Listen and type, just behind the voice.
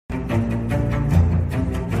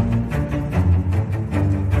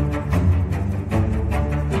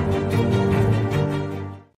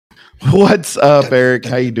What's up, Eric?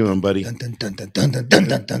 How you doing, buddy? Is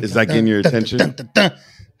that getting your attention?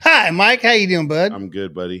 Hi, Mike. How you doing, bud? I'm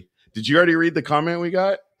good, buddy. Did you already read the comment we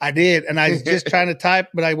got? I did, and I was just trying to type,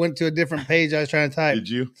 but I went to a different page I was trying to type. Did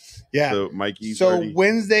you? Yeah. So, Mikey's So already...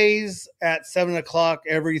 Wednesdays at 7:00,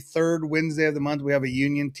 every third Wednesday of the month, we have a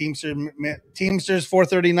union. Teamsters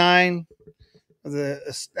 439 out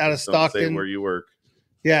of Stockton. Don't say where you work.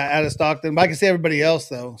 Yeah, out of Stockton. But I can see everybody else,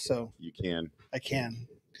 though. So you can. I can.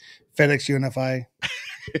 FedEx UNFI.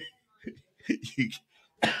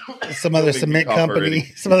 Some other cement company.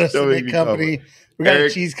 Some other cement company. We got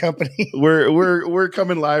Eric, a cheese company. We're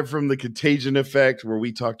coming live from the Contagion Effect, where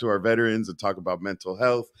we talk to our veterans and talk about mental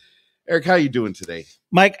health. Eric, how you doing today?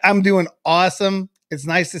 Mike, I'm doing awesome. It's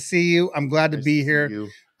nice to see you. I'm glad to be here.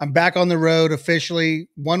 I'm back on the road officially.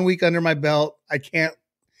 1 week under my belt.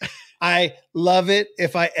 I love it.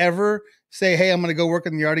 If I ever say, hey, I'm going to go work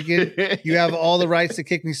in the yard again, you have all the rights to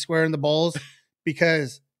kick me square in the balls,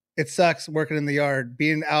 because it sucks working in the yard,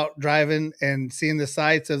 being out driving and seeing the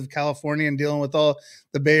sights of California and dealing with all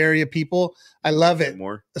the Bay Area people. I love it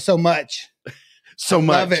so much.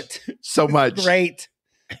 Love it. So much. Great.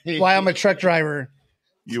 That's why I'm a truck driver.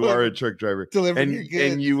 You are a truck driver.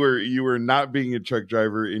 And you were not being a truck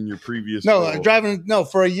driver in your previous role.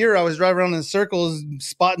 For a year I was driving around in circles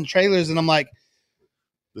spotting trailers, and I'm like,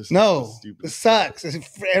 this sucks.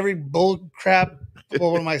 Every bull crap.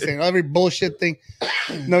 Well, what am I saying? Every bullshit thing.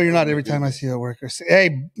 No, you're not. Every time I see a worker,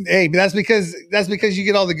 hey, but that's because you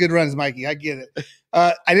get all the good runs, Mikey. I get it.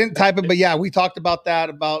 I didn't type it, but yeah, we talked about that,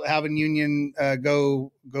 about having union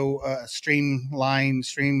go stream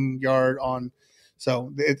yard on.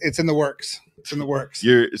 So it's in the works. It's in the works.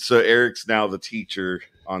 So Eric's now the teacher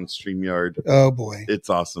on StreamYard. Oh boy, it's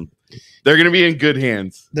awesome. They're going to be in good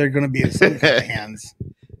hands. They're going to be in some good hands.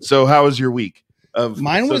 So how was your week?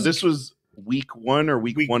 This was week 1 or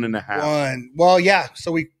week 1.5? Well, yeah.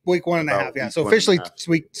 So week 1.5. Yeah. So officially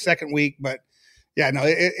second week, but yeah, no,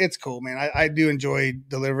 it's cool, man. I do enjoy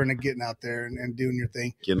delivering and getting out there and doing your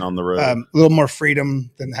thing. Getting on the road. A little more freedom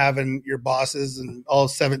than having your bosses and all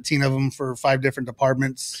 17 of them for 5 different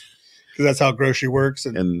departments, because that's how grocery works.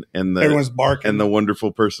 And everyone's barking. And the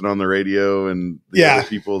wonderful person on the radio and the other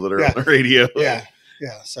people that are on the radio. Yeah.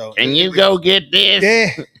 Yeah. So can you go get this?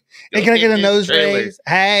 Yeah. Hey, can I get a nose raise?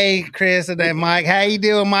 Hey, Chris and Mike. How you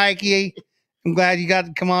doing, Mikey? I'm glad you got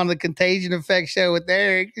to come on the Contagion Effect show with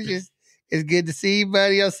Eric. It's good to see you,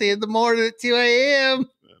 buddy. I'll see you in the morning at 2 a.m.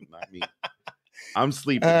 Not me. I'm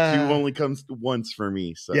sleeping. 2 only comes once for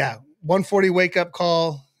me. So yeah, 1:40 wake up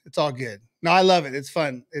call. It's all good. No, I love it. It's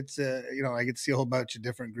fun. It's I get to see a whole bunch of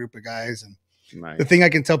different group of guys, and the thing I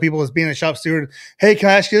can tell people is being a shop steward. Hey, can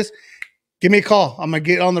I ask you this? Give me a call. I'm gonna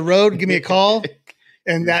get on the road. Give me a call.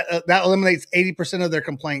 And that eliminates 80% of their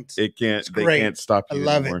complaints. They can't stop you. I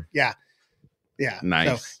love anymore. it. Yeah.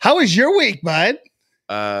 Nice. So, how was your week, bud?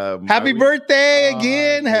 Happy birthday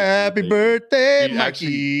again. Happy birthday, Mikey.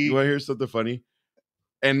 Actually, you want to hear something funny?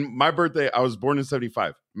 And my birthday, I was born in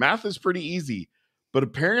 1975. Math is pretty easy, but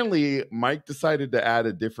apparently Mike decided to add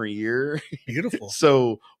a different year. Beautiful.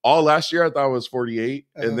 So all last year I thought I was 48.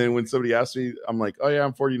 And then when somebody asked me, I'm like, oh yeah,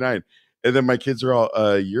 I'm 49. And then my kids are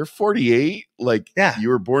all, you're 48? Like, you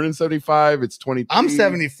were born in 1975. It's 23. I'm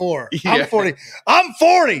 74. Yeah. I'm 40. I'm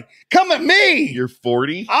 40. Come at me. You're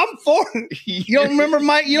 40? I'm 40. You don't remember,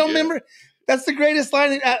 Mike? You don't remember? That's the greatest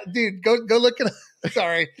line. Dude, go look at it.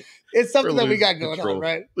 Sorry. It's something that we got going on,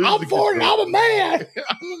 right? I'm 40. I'm a man.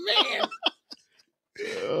 I'm a man.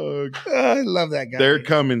 I love that guy. They're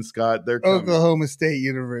coming, Scott. They're coming. Oklahoma State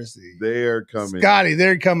University. They are coming. Scotty,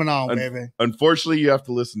 they're coming on, baby. Unfortunately, you have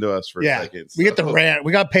to listen to us for a second. We get the rant.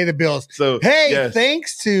 We got to pay the bills. So,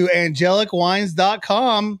 thanks to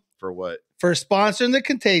AngelicWines.com. For what? For sponsoring the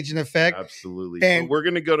Contagion Effect. Absolutely. And so we're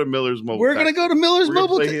going to go to Miller's Mobile. We're going to go to Miller's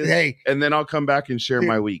Mobile. And then I'll come back and share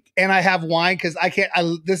my week. And I have wine because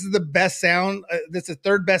this is the best sound. This is the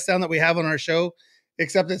third best sound that we have on our show.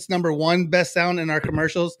 Except it's number 1 best sound in our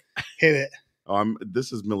commercials. Hit it.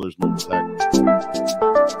 This is Miller's Mobile Tech.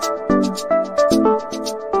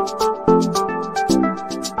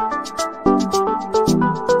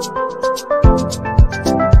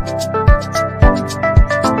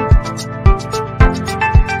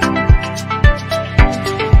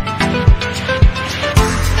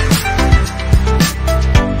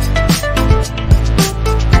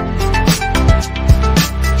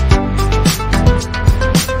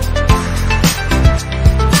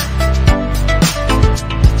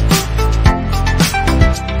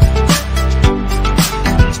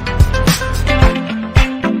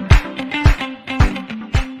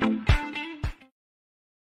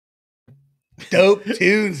 dope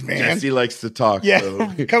tunes, man. Jesse likes to talk. Yeah, so.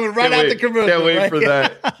 coming right out the commercial. Can't wait right? for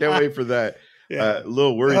that. Can't wait for that. Yeah. A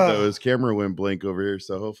little worried though, his camera went blank over here,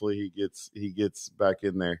 so hopefully he gets back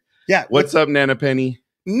in there. Yeah. What's up, Nana Penny?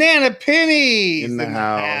 Nana Penny in the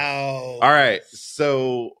house. All right.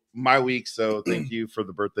 So my week. So thank you for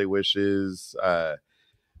the birthday wishes.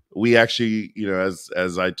 We actually,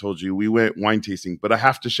 as I told you, we went wine tasting, but I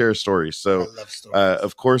have to share a story. So, I love stories.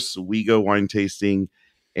 Of course, we go wine tasting,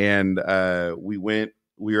 and we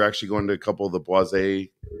were actually going to a couple of the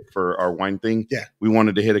Boisé for our wine thing. Yeah. We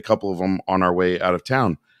wanted to hit a couple of them on our way out of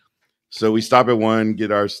town. So we stop at one,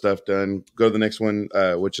 get our stuff done, go to the next one,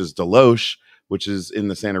 which is Deloche, which is in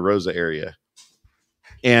the Santa Rosa area.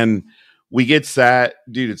 And we get sat,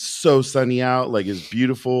 dude, it's so sunny out, like it's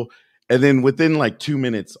beautiful. And then within like 2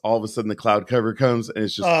 minutes, all of a sudden the cloud cover comes and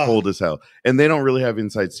it's just cold as hell. And they don't really have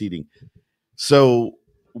inside seating. So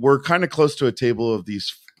we're kind of close to a table of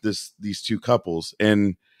these two couples.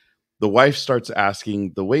 And the wife starts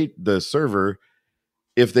asking the server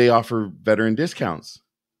if they offer veteran discounts.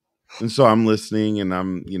 And so I'm listening and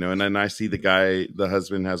I'm, and then I see the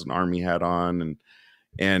husband has an Army hat on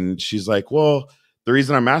and she's like, well, the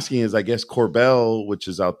reason I'm asking is I guess Corbel, which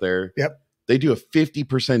is out there. Yep. They do a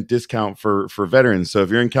 50% discount for veterans. So if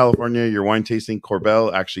you're in California, you're wine tasting,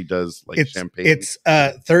 Corbel actually does champagne. It's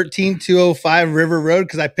 13205 River Road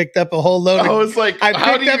because I picked up a whole load. I was like, I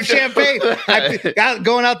picked up champagne.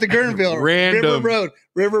 Going out to Guerneville. Random.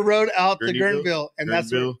 River Road out to Guerneville? Guerneville. And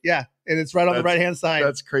Guerneville? and it's right on the right-hand side.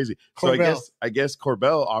 That's crazy. Corbel. So I guess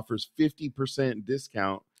Corbel offers 50%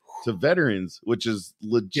 discount to veterans, which is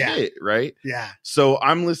legit, right? Yeah. So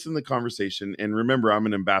I'm listening to the conversation, and remember, I'm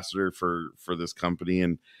an ambassador for this company,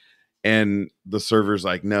 and the server's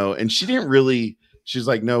like, no, and she's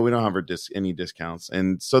like, no, we don't have any discounts,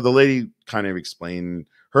 and so the lady kind of explained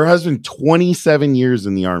her husband 27 years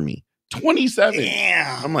in the Army, 27.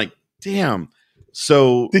 Damn. I'm like, damn.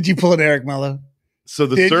 So did you pull an Eric Mello? So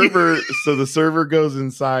the server goes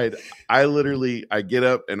inside. I get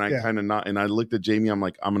up and I kind of not, and I looked at Jamie. I'm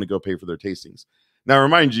like, I'm going to go pay for their tastings. Now,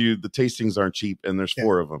 remind you, the tastings aren't cheap and there's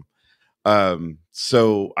 4 of them.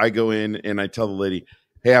 So I go in and I tell the lady,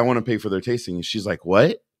 hey, I want to pay for their tasting. And she's like,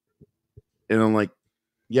 what? And I'm like,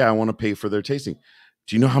 yeah, I want to pay for their tasting.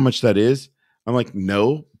 Do you know how much that is? I'm like,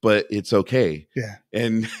 no, but it's okay. Yeah.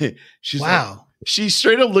 And she's wow. like, she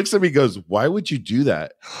straight up looks at me and goes, why would you do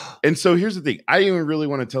that? And so here's the thing. I didn't even really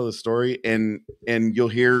want to tell the story, and you'll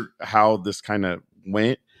hear how this kind of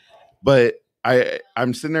went. But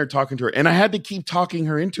I'm sitting there talking to her, and I had to keep talking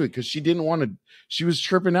her into it because she didn't want to. She was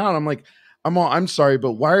tripping out. I'm like, I'm sorry,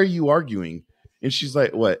 but why are you arguing? And she's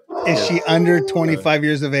like, what? Is she under 25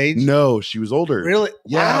 years of age? No, she was older. Really?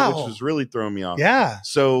 Yeah, wow. Which was really throwing me off. Yeah.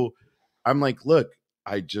 So I'm like, look,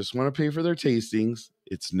 I just want to pay for their tastings.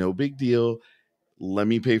 It's no big deal. Let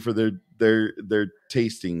me pay for their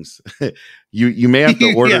tastings. you may have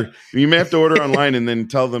to order. You may have to order online and then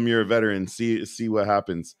tell them you're a veteran. See what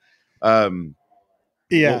happens. We'll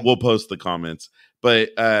post the comments.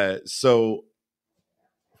 But so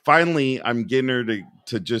finally, I'm getting her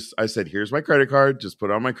to just. I said, "Here's my credit card. Just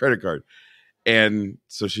put it on my credit card." And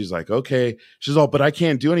so she's like, "Okay." She's all, "But I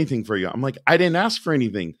can't do anything for you." I'm like, "I didn't ask for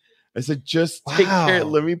anything." I said, just take care.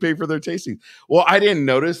 Let me pay for their tasting. Well, I didn't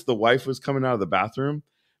notice the wife was coming out of the bathroom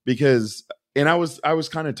and I was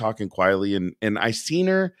kind of talking quietly and I seen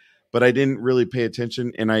her, but I didn't really pay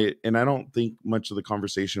attention. And I don't think much of the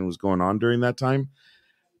conversation was going on during that time.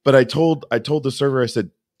 But I told the server, I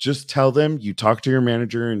said, just tell them you talked to your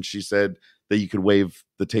manager and she said that you could waive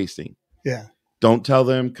the tasting. Yeah. Don't tell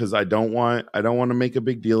them because I don't want to make a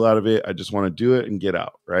big deal out of it. I just want to do it and get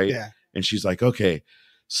out. Right. Yeah. And she's like, okay.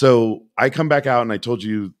 So I come back out and I told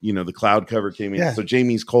you, the cloud cover came in. Yeah. So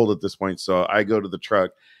Jamie's cold at this point. So I go to the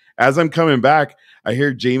truck. As I'm coming back, I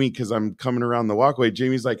hear Jamie because I'm coming around the walkway.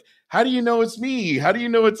 Jamie's like, how do you know it's me? How do you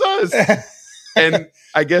know it's us? And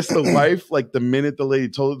I guess the wife, like the minute the lady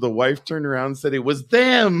told her, the wife turned around and said it was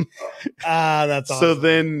them. That's awesome. So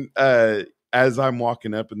then as I'm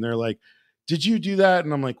walking up and they're like, did you do that?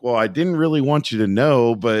 And I'm like, well, I didn't really want you to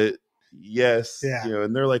know, but yes. Yeah.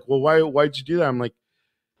 And they're like, well, why'd you do that? I'm like,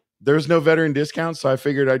 there's no veteran discount, so I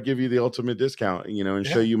figured I'd give you the ultimate discount, and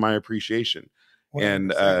show you my appreciation.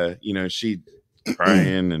 100%. And she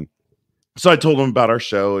crying, and so I told them about our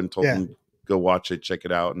show and told them go watch it, check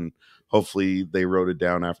it out, and hopefully they wrote it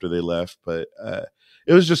down after they left. But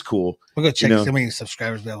it was just cool. We'll go check how many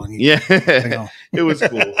subscribers we have on YouTube. Yeah, it was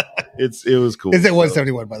cool. It was cool. Is it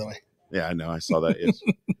 171 by the way? Yeah, I know. I saw that.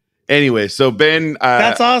 Anyway, so Ben,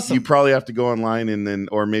 that's awesome. You probably have to go online and then,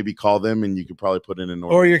 or maybe call them, and you could probably put in an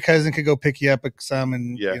order. Or your cousin could go pick you up some,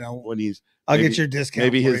 and when he's, I'll get your discount.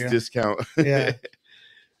 Maybe his discount. Yeah.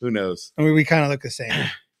 Who knows? I mean, we kind of look the same.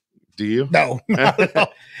 Do you? No.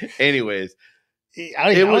 Anyways,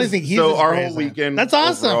 I don't think he's so our whole weekend. That's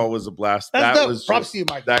awesome. Overall was a blast. That's that dope. was props to you,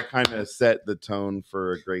 Mike. That kind of set the tone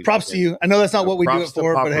for a great. Props weekend. to you. I know that's not what we do it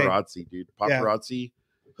for, but hey, paparazzi, dude, paparazzi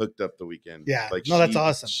hooked up the weekend. Yeah, like that's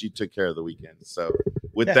awesome. She took care of the weekend. So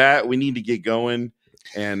with that, we need to get going,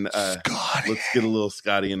 and let's get a little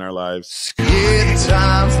Scotty in our lives. Yeah,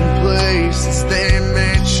 times and places they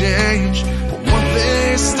may change, but one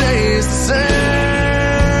thing stays the same.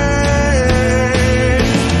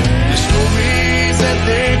 The stories that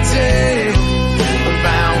they tell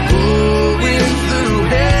about going through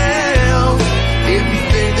hell. If you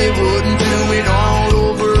think they wouldn't do it all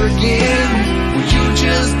over again, well, you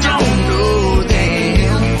just don't know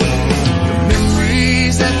them. The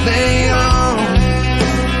memories that they own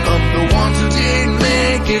of the ones who didn't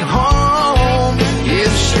make it home, yeah,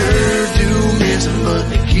 sure do miss them, but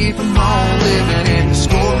they keep them all living in the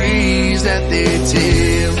stories that they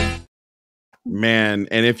tell. Man,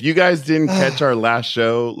 and if you guys didn't catch our last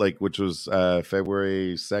show, which was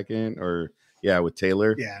February 2nd, with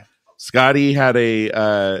Taylor. Yeah. Scotty had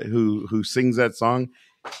a who sings that song.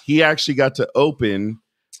 He actually got to open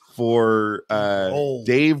for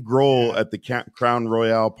Dave Grohl at the Crown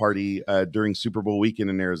Royale party during Super Bowl weekend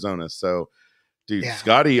in Arizona. So, dude,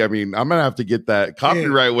 Scotty, I mean, I'm gonna have to get that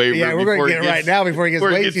copyright waiver. Yeah, we're gonna get it right now before it gets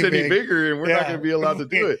way too any big. bigger, and we're not gonna be allowed to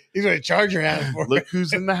do it. He's gonna charge your ass for it. Look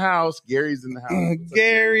who's in the house. Gary's in the house.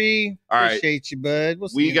 Gary, all right, appreciate you, bud.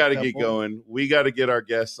 We got to get going. We got to get our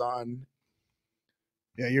guests on.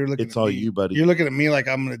 Yeah, you're looking. It's all me. You, buddy. You're looking at me like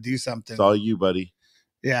I'm gonna do something. It's all you, buddy.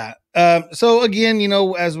 Yeah. So again,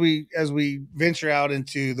 as we venture out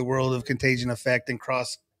into the world of contagion effect and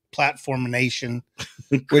cross platformination,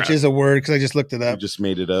 which is a word because I just looked it up. You just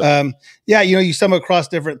made it up. You stumble across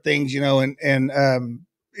different things, and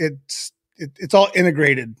it's all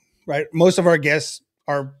integrated, right? Most of our guests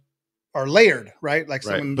are layered, right? Like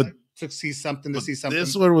someone to see something.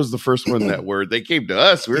 This one was the first one that word. They came to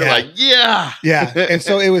us. We were like, yeah. And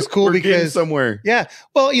so it was cool because somewhere. Yeah.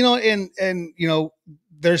 Well, and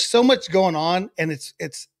there's so much going on, and it's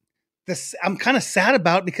this I'm kind of sad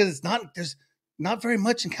about because there's not very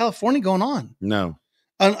much in California going on. No.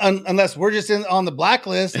 Unless we're just on the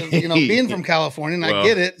blacklist and, being from California, and I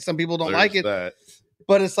get it. Some people don't like it,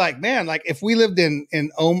 but it's like, man, like if we lived in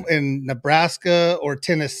Nebraska or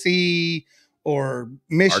Tennessee or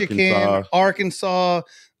Michigan, Arkansas,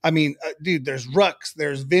 I mean, dude, there's rucks,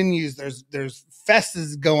 there's venues, there's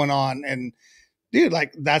festas going on. And dude,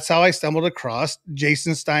 like that's how I stumbled across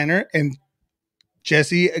Jason Steiner and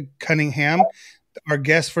Jesse Cunningham, our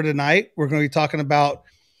guests for tonight. We're going to be talking about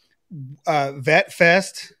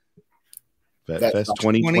Vetfest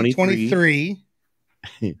 2023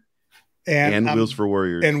 and Wheels for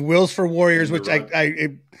Warriors. And Wheels for Warriors, which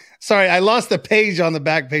I lost the page on the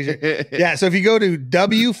back page. Yeah, so if you go to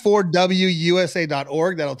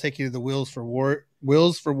w4wusa.org, that'll take you to the Wheels for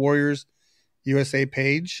Warriors USA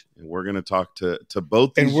page. And we're going to talk to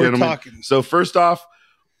both these gentlemen. So first off,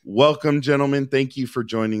 welcome, gentlemen. Thank you for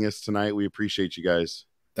joining us tonight. We appreciate you guys.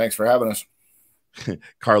 Thanks for having us.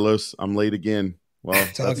 Carlos, I'm late again. Well,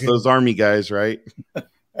 that's those Army guys, right?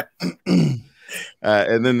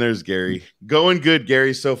 And then there's Gary. Going good,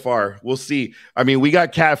 Gary, so far. We'll see. I mean, we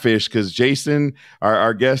got catfish because Jason,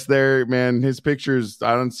 our guest there, man, his pictures,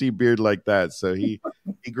 I don't see beard like that. So he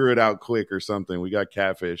grew it out quick or something. We got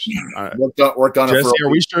catfish. Worked on Jesse, are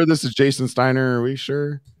we sure this is Jason Steiner? Are we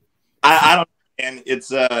sure? I don't know, and it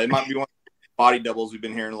might be one of the body doubles we've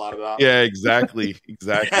been hearing a lot about. Yeah, exactly.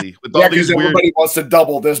 With all these everybody wants to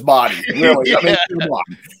double this body. Really? Yeah. I mean, come on.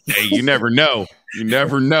 Hey, you never know.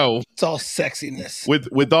 It's all sexiness.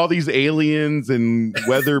 With all these aliens and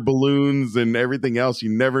weather balloons and everything else, you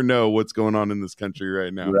never know what's going on in this country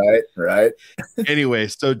right now. Right. Anyway,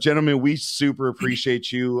 so gentlemen, we super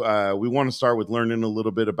appreciate you. We want to start with learning a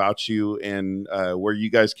little bit about you and where you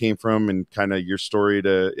guys came from and kind of your story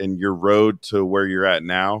and your road to where you're at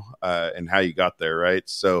now and how you got there, right?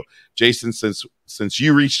 So Jason, since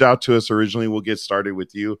you reached out to us originally, we'll get started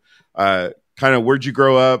with you. Kind of where'd you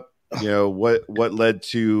grow up? What led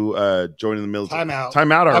to joining the military?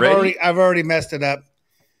 Time out already. I've already messed it up.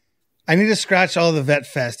 I need to scratch all the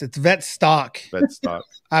Vetfest. It's Vetstock.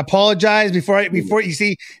 I apologize before you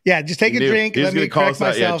see. Yeah, just take a drink. Let me correct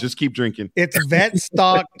myself. Yeah, just keep drinking. It's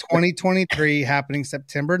Vetstock 2023 happening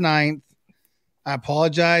September 9th. I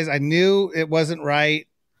apologize. I knew it wasn't right.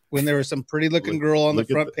 when there was some pretty looking girl on the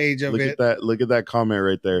front page of it. Look at that comment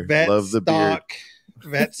right there. Love the beard.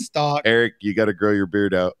 Vetstock. Eric, you got to grow your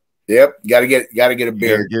beard out. Yep, gotta get a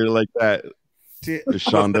beard. Get it like that.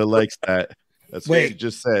 Shonda likes that. That's what you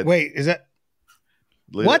just said. Wait, is that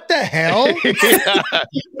what the hell?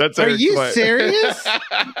 That's Are Eric's you point. serious?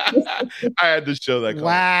 I had to show that.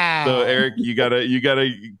 Wow. So Eric, you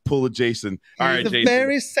gotta pull a Jason. All right, Jason.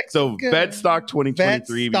 Very sexy so guy. Vetstock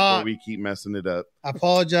 2023 Vetstock. before we keep messing it up. I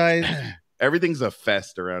apologize. Everything's a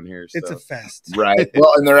fest around here. So. It's a fest. Right.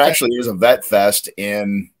 Well, and there actually is a vet fest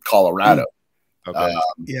in Colorado. Okay.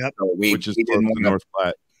 Yep. So Which is close to North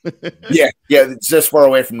Platte. yeah, it's this far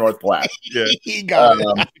away from North Platte. Yeah. He got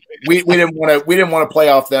it. We didn't want to play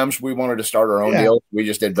off them, so we wanted to start our own deal. We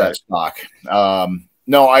just did Vetstock.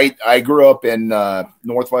 No, I grew up in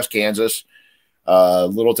Northwest Kansas,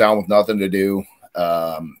 little town with nothing to do.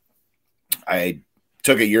 I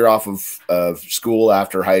took a year off of school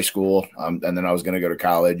after high school, and then I was going to go to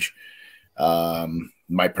college.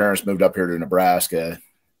 My parents moved up here to Nebraska,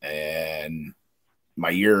 and my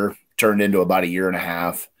year turned into about a year and a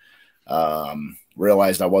half.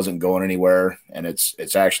 Realized I wasn't going anywhere, and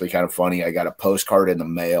it's actually kind of funny. I got a postcard in the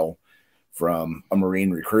mail from a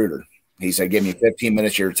Marine recruiter. He said, "Give me 15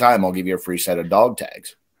 minutes of your time. I'll give you a free set of dog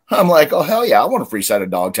tags." I'm like, "Oh, hell yeah, I want a free set of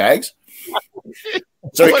dog tags."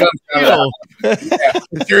 So it comes down to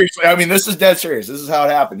that. Seriously, I mean, this is dead serious. This is how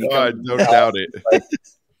it happened. I don't doubt it.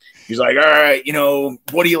 He's like, "All right,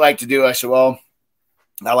 what do you like to do?" I said, "Well,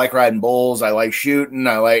 I like riding bulls. I like shooting.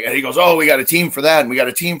 And he goes, "Oh, we got a team for that. And we got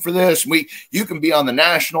a team for this. You can be on the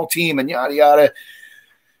national team and yada, yada."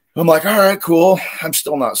 I'm like, "All right, cool." I'm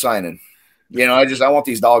still not signing. I want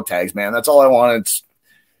these dog tags, man. That's all I wanted.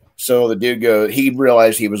 So the dude he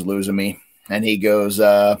realized he was losing me. And he goes,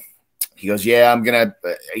 "Yeah, he goes,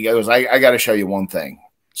 I got to show you one thing."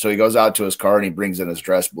 So he goes out to his car and he brings in his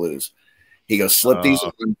dress blues. He goes, "Slip these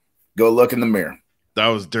on, go look in the mirror." That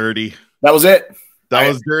was dirty. That was it. That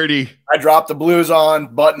was dirty. I dropped the blues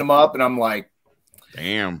on, buttoned them up, and I'm like,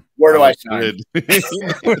 "Damn, where do I sign?"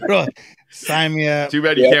 Sign me up. Too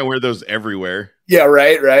bad you can't wear those everywhere. Yeah,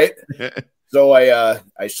 right. So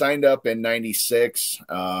I signed up in '96.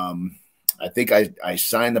 I think I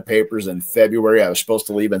signed the papers in February. I was supposed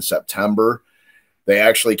to leave in September. They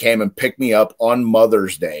actually came and picked me up on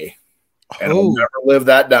Mother's Day, and I'll never live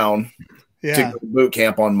that down. Yeah. To go to boot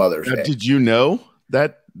camp on Mother's Day. Did you know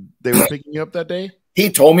that they were picking you up that day? He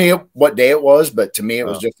told me what day it was, but to me it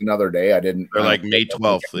was just another day. I didn't. They're like May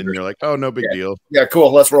 12th, and you're like, "Oh, no big deal." Yeah,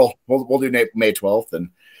 cool. Let's roll. We'll do May 12th, and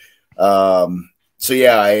so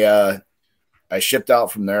yeah, I shipped out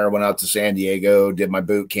from there. Went out to San Diego, did my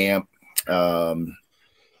boot camp. Ended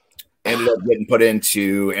up getting put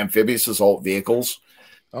into amphibious assault vehicles.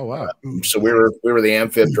 Oh wow! So we were the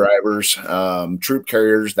amphib drivers, troop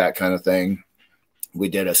carriers, that kind of thing. We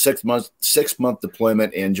did a 6 month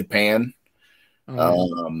deployment in Japan.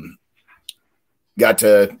 Got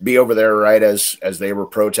to be over there right as they were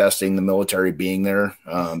protesting the military being there,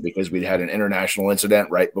 because we'd had an international incident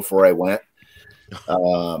right before I went.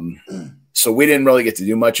 So we didn't really get to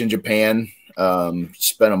do much in Japan.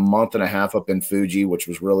 Spent a month and a half up in Fuji, which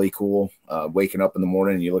was really cool. Waking up in the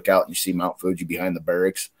morning and you look out and you see Mount Fuji behind the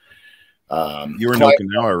barracks. You were in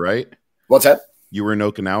Okinawa, right? What's that? You were in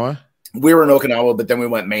Okinawa? We were in Okinawa, but then we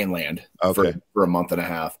went mainland for a month and a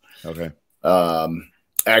half. Okay.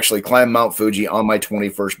 Actually climbed Mount Fuji on my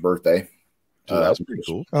 21st birthday. That's pretty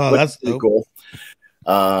cool. Oh, that's pretty cool.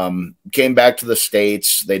 Came back to the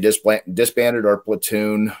States. They disbanded our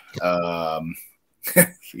platoon.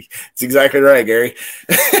 It's exactly right, Gary.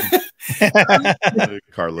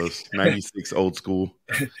 Carlos, 96 old school.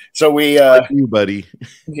 So we, you buddy,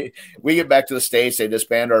 we get back to the States. They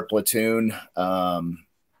disband our platoon.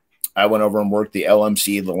 I went over and worked the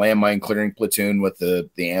LMC, the landmine clearing platoon, with the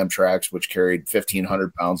Amtracs, which carried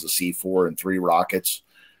 1,500 pounds of C4 and 3 rockets.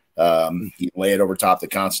 You lay it over top the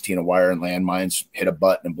concertina wire and landmines, hit a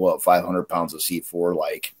button and blow up 500 pounds of C4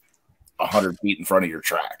 like 100 feet in front of your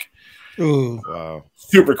track. Ooh. Wow.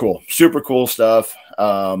 Super cool stuff.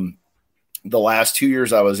 The last 2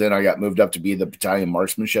 years I was in, I got moved up to be the battalion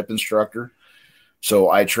marksmanship instructor.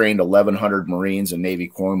 So I trained 1,100 Marines and Navy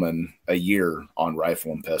corpsmen a year on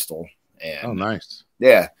rifle and pistol. And oh, nice.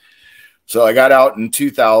 Yeah. So I got out in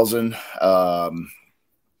 2000,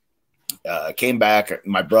 came back.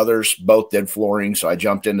 My brothers both did flooring, so I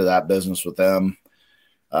jumped into that business with them.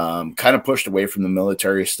 Kind of pushed away from the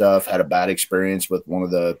military stuff, had a bad experience with one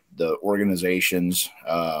of the organizations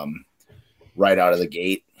right out of the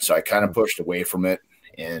gate. So I kind of pushed away from it.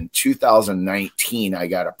 In 2019, I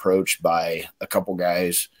got approached by a couple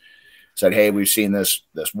guys, said, "Hey, we've seen this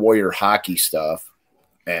warrior hockey stuff.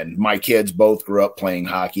 And my kids both grew up playing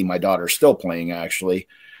hockey. My daughter's still playing, actually.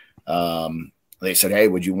 They said, hey,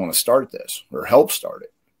 would you want to start this or help start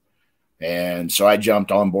it? And so I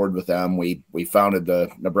jumped on board with them. We founded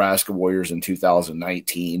the Nebraska Warriors in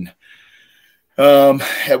 2019.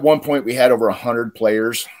 At one point, we had over 100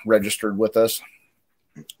 players registered with us,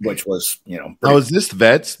 which was, Oh, is this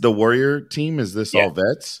vets? The Warrior team? Is this all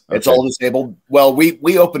vets? Okay. It's all disabled. Well,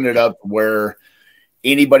 we opened it up where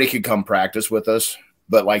anybody could come practice with us,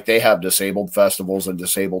 but like they have disabled festivals and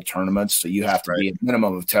disabled tournaments. So you have to be a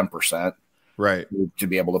minimum of 10%. Right. To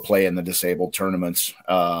be able to play in the disabled tournaments.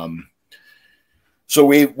 So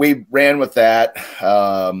we ran with that.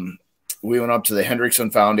 We went up to the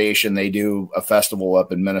Hendrickson Foundation. They do a festival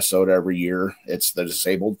up in Minnesota every year. It's the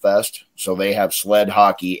Disabled Fest. So they have sled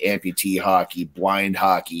hockey, amputee hockey, blind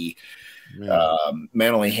hockey,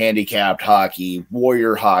 mentally handicapped hockey,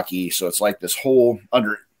 warrior hockey. So it's like this whole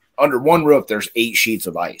under one roof, there's 8 sheets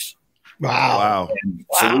of ice. Wow.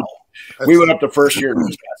 So we went up the first year and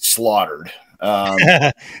just got slaughtered.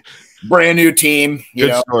 Brand new team.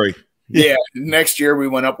 Good story. Yeah. Next year we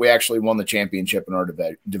went up. We actually won the championship in our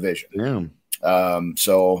division.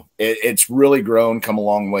 So it's really grown, come a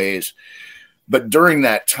long ways. But during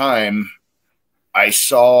that time, I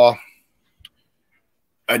saw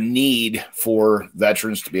a need for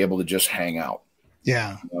veterans to be able to just hang out.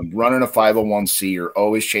 Yeah. Running a 501c, you're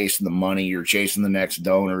always chasing the money. You're chasing the next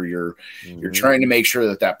donor. You're trying to make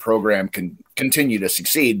sure that program can continue to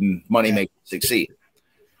succeed and money make it succeed.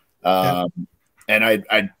 And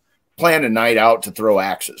I planned a night out to throw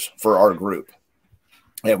axes for our group.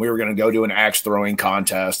 And we were going to go do an axe throwing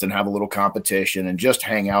contest and have a little competition and just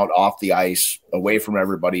hang out off the ice, away from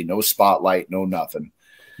everybody, no spotlight, no nothing.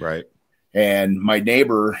 Right. And my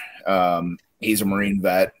neighbor, he's a Marine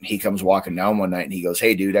vet. He comes walking down one night and he goes,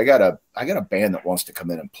 hey dude, I got a band that wants to come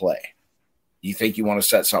in and play. You think you want to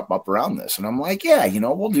set something up around this? And I'm like, yeah,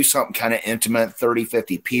 we'll do something kind of intimate, 30,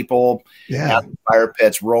 50 people, have the fire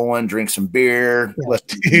pits rolling, drink some beer.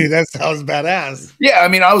 Dude, that sounds badass. Yeah. I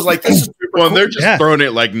mean, I was like, this is super well, cool. They're just throwing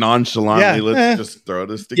it like nonchalantly. Let's just throw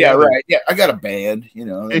this together. Yeah. Right. Yeah. I got a band,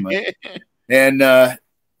 and,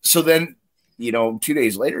 so then, 2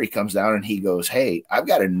 days later, he comes down and he goes, hey, I've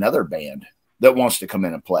got another band that wants to come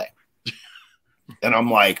in and play. And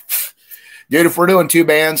I'm like, dude, if we're doing 2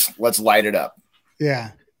 bands, let's light it up.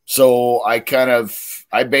 Yeah. So I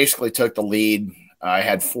basically took the lead. I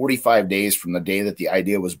had 45 days from the day that the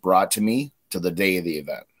idea was brought to me to the day of the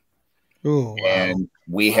event. Ooh, wow. And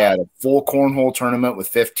we had a full cornhole tournament with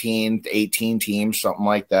 15 to 18 teams, something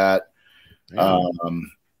like that.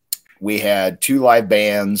 We had 2 live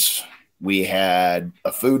bands. We had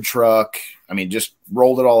a food truck. I mean, just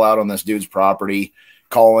rolled it all out on this dude's property.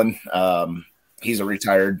 Colin, he's a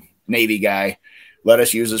retired Navy guy, let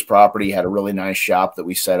us use his property, had a really nice shop that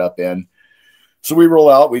we set up in. So we roll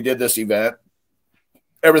out, we did this event.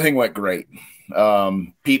 Everything went great.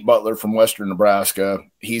 Pete Butler from Western Nebraska,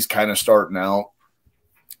 he's kind of starting out,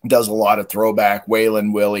 does a lot of throwback,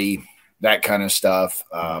 Waylon Willie, that kind of stuff.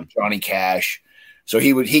 Johnny Cash. So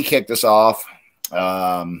he kicked us off.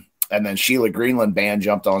 And then Sheila Greenland band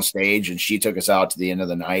jumped on stage and she took us out to the end of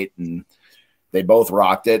the night, and they both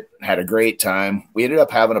rocked it, had a great time. We ended up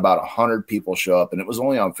having about 100 people show up, and it was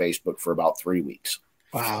only on Facebook for about 3 weeks.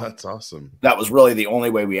 Wow, that's awesome. That was really the only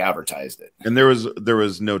way we advertised it. And there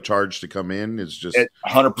was no charge to come in. It's just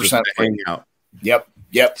 100% hang out. Yep.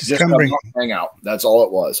 Just hang out. That's all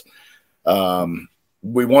it was.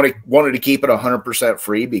 We wanted to keep it 100%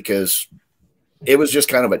 free because it was just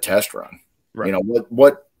kind of a test run. Right.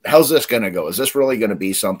 How's this going to go? Is this really going to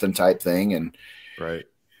be something type thing? And right.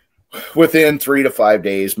 Within 3 to 5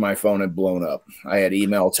 days, my phone had blown up. I had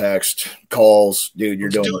email, text, calls. Dude, you're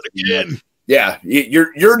doing it again. Yeah,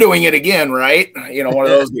 you're doing it again, right? One of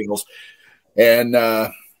those deals. And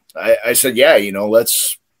I said, yeah,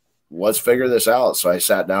 let's figure this out. So I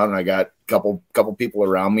sat down and I got a couple people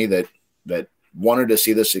around me that wanted to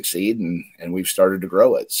see this succeed, and we've started to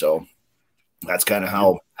grow it. So that's kind of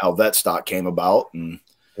how Vetstock came about. And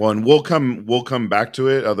we'll come back to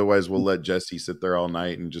it. Otherwise, we'll let Jesse sit there all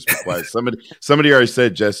night and just be quiet. Somebody already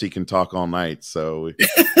said Jesse can talk all night, so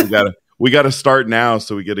we gotta start now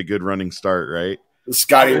so we get a good running start, right?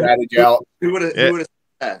 Scotty ratted out. Who would have said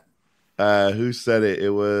that? Who said it?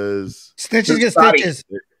 It was Stitches get stitches.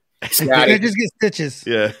 Stitches get stitches.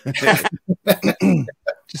 Yeah.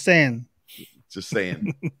 Just saying. Just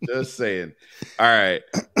saying. All right.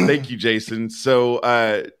 Thank you, Jason.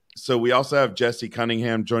 So we also have Jesse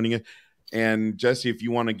Cunningham joining us. And Jesse, if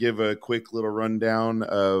you want to give a quick little rundown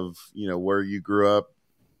of, where you grew up,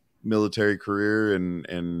 military career,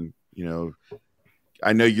 and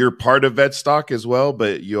I know you're part of Vetstock as well,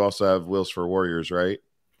 but you also have Wheels for Warriors, right?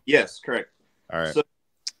 Yes, correct. All right. So,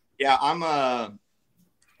 yeah, I'm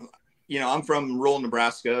from rural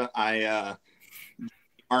Nebraska. I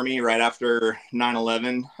Army right after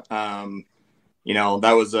 9/11.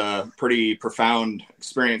 That was a pretty profound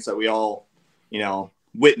experience that we all,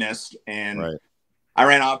 witnessed. And right. I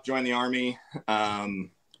ran off, joined the Army,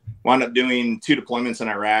 wound up doing 2 deployments in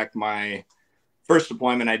Iraq. My first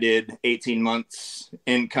deployment, I did 18 months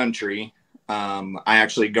in country. I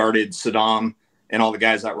actually guarded Saddam and all the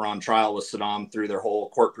guys that were on trial with Saddam through their whole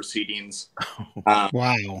court proceedings.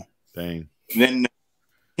 Wow. Dang. Then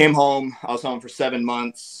came home. I was home for 7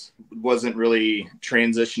 months. Wasn't really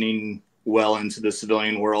transitioning well into the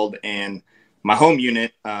civilian world. And my home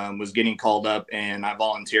unit was getting called up, and I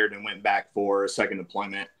volunteered and went back for a second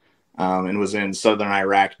deployment and was in southern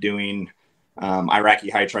Iraq doing Iraqi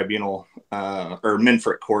High Tribunal or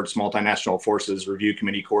Minfrit courts, multinational forces review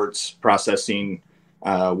committee courts, processing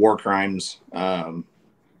war crimes, working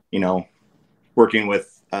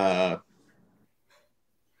with the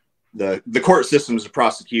court systems to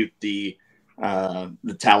prosecute the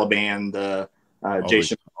Taliban, the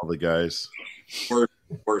Jaish, all the guys,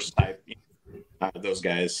 worst type, those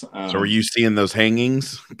guys. So were you seeing those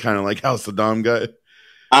hangings, kind of like how Saddam got?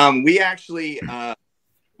 We actually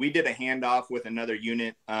we did a handoff with another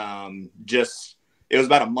unit. It was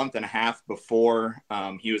about a month and a half before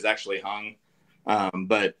he was actually hung.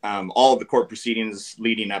 But all of the court proceedings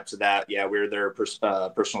leading up to that, we were their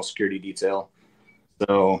personal security detail.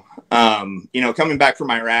 So, coming back from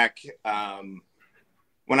Iraq,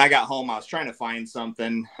 when I got home, I was trying to find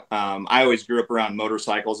something. I always grew up around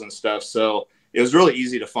motorcycles and stuff. So it was really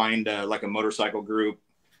easy to find like a motorcycle group,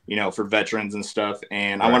 for veterans and stuff.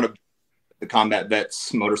 And I wanted to the Combat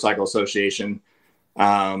Vets Motorcycle Association.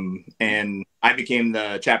 And I became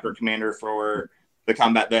the chapter commander for the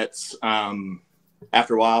Combat Vets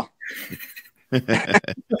after a while.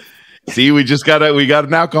 See, we got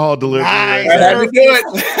an alcohol delivery. Nice. Right there. Had to do it.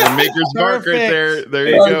 The Maker's Mark right there. There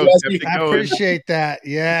you go. I appreciate that.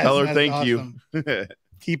 Yes. Tell her thank you.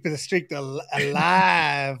 Keeping the streak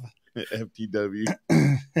alive. FTW.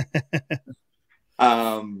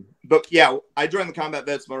 But yeah, I joined the Combat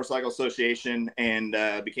Vets Motorcycle Association and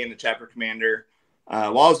became the chapter commander.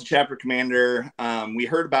 While I was the chapter commander, we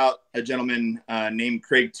heard about a gentleman named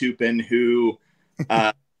Craig Tupin who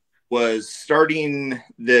was starting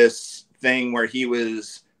this thing where he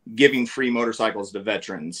was giving free motorcycles to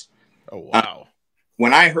veterans. Oh, wow.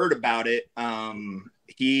 When I heard about it,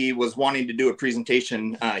 he was wanting to do a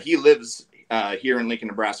presentation. He lives here in Lincoln,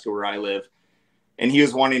 Nebraska, where I live. And he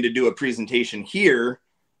was wanting to do a presentation here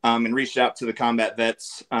and reached out to the Combat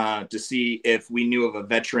Vets to see if we knew of a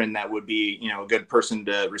veteran that would be, a good person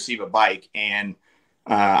to receive a bike. And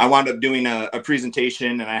I wound up doing a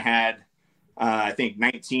presentation, and I had, I think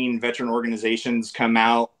 19 veteran organizations come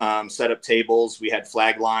out, set up tables. We had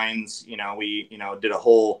flag lines, we, did a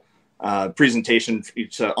whole presentation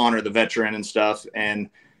to honor the veteran and stuff.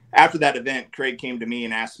 And after that event, Craig came to me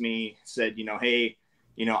and asked me, said, hey,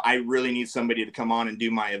 I really need somebody to come on and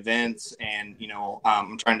do my events. And,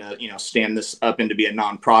 I'm trying to, stand this up and to be a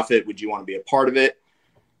nonprofit. Would you want to be a part of it?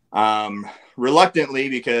 Reluctantly,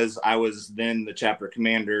 because I was then the chapter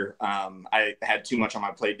commander. I had too much on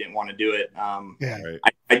my plate, didn't want to do it.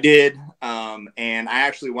 I did. And I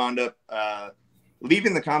actually wound up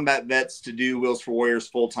leaving the Combat Vets to do Wheels for Warriors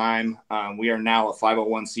full time. We are now a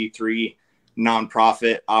 501c3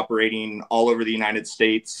 nonprofit operating all over the United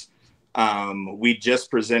States. We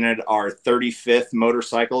just presented our 35th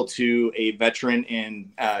motorcycle to a veteran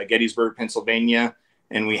in Gettysburg, Pennsylvania,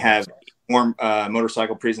 and we have more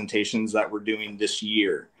motorcycle presentations that we're doing this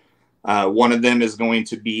year. One of them is going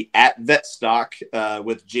to be at Vetstock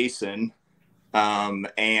with Jason.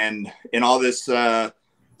 And in all this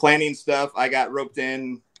planning stuff, I got roped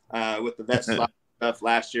in with the Vetstock stuff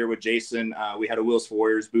last year with Jason. We had a Wheels for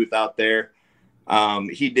Warriors booth out there.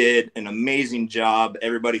 He did an amazing job,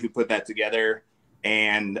 everybody who put that together.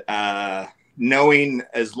 And knowing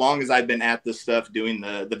as long as I've been at this stuff, doing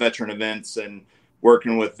the veteran events and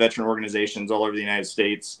working with veteran organizations all over the United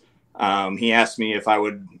States, he asked me if I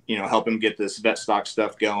would, help him get this Vetstock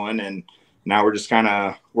stuff going. And now we're just kind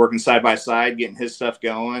of working side by side, getting his stuff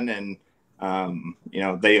going. And,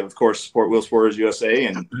 they, of course, support Wheels for Warriors USA.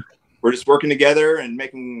 And we're just working together and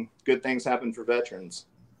making good things happen for veterans.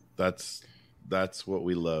 That's what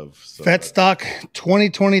we love. So Vetstock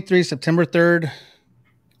 2023, September 3rd.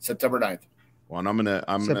 September 9th. Well,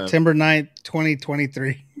 I'm September 9th,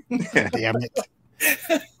 2023. Damn it.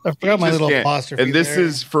 I forgot my little apostrophe. And this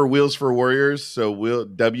is for Wheels for Warriors. So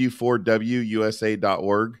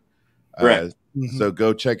W4WUSA.org. Right. So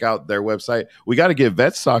go check out their website. We got to get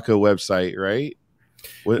Vetstock a website, right?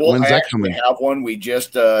 When's that coming? Have one. We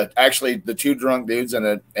just actually the two drunk dudes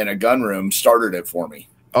in a gun room started it for me.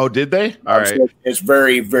 Oh, did they? All right. So it's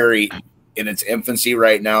very, very in its infancy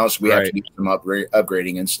right now, so we have to do some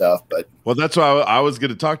upgrading and stuff. But that's why I was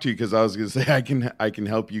going to talk to you, because I was going to say I can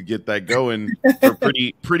help you get that going for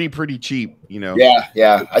pretty cheap. You know.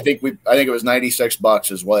 Yeah. I think it was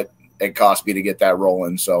 $96 is what it cost me to get that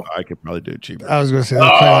rolling. So I could probably do it cheaper. I was going to say,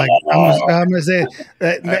 I'm going to say,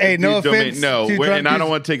 hey, no offense. And I don't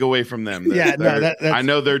want to take away from them. I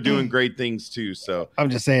know they're doing great things too. So I'm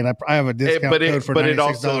just saying, I have a discount code for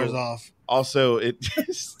 $96 off. Also, it's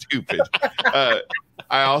stupid.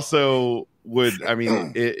 I also would. I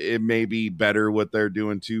mean, it may be better what they're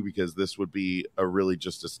doing too, because this would be really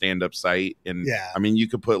just a stand-up site, and I mean, you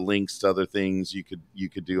could put links to other things. You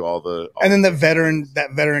could do all and then the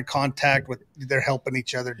veteran contact with they're helping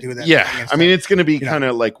each other do that. Yeah, I mean, it's going to be kind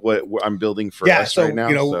of like what I'm building for us right now.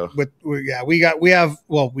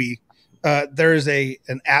 There's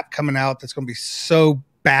an app coming out that's going to be so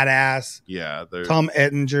badass. Yeah, Tom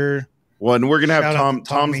Ettinger. Well, and we're gonna have Tom.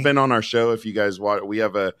 Tom's been on our show. If you guys watch, we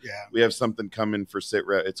have something coming for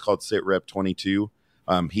SITREP. It's called SITREP 22.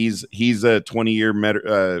 He's a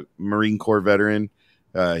 20-year Marine Corps veteran.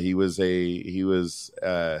 He was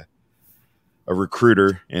a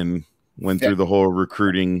recruiter and went through the whole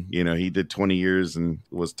recruiting. You know, he did 20 years and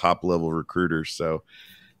was top level recruiter. So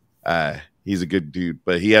he's a good dude,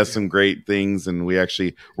 but he has some great things, and we're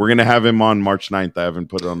going to have him on March 9th. I haven't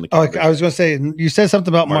put it on the calendar. I was going to say, you said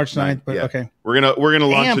something about March 9th, but okay. We're going to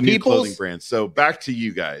launch a new clothing brand. So back to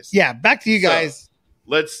you guys. Yeah, back to you guys.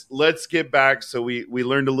 Let's get back. So we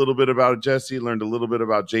learned a little bit about Jesse, learned a little bit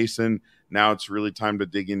about Jason. Now it's really time to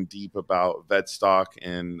dig in deep about Vetstock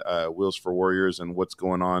and Wheels for Warriors and what's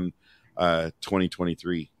going on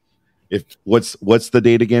 2023. What's the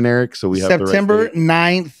date again, Eric? So we have September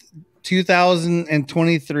 9th.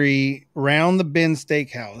 2023, Round the Bend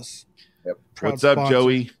Steakhouse. Yep. What's up,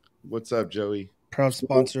 Joey? Proud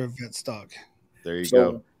sponsor of Vetstock. There you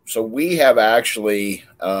go. So we have actually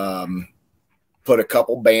put a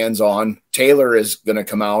couple bands on. Taylor is going to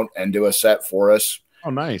come out and do a set for us. Oh,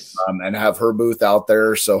 nice. And have her booth out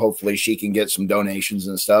there. So hopefully she can get some donations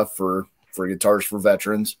and stuff for guitars for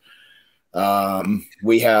veterans.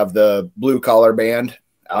 We have the Blue Collar Band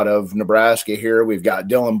out of Nebraska here. We've got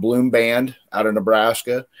Dylan Bloom Band out of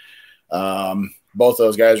Nebraska. Both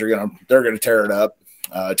those guys they're going to tear it up.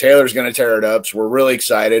 Taylor's going to tear it up. So we're really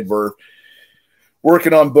excited. We're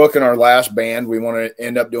working on booking our last band. We want to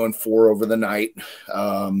end up doing 4 over the night.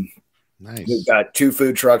 Nice. We've got 2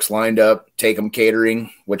 food trucks lined up, Take 'em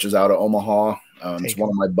Catering, which is out of Omaha. It's one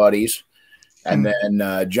of my buddies. And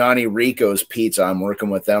then Johnny Rico's Pizza, I'm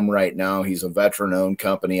working with them right now. He's a veteran-owned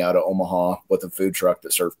company out of Omaha with a food truck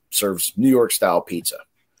that serves New York-style pizza.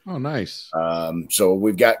 Oh, nice. So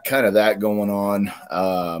we've got kind of that going on.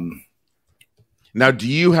 Now, do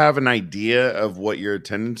you have an idea of what your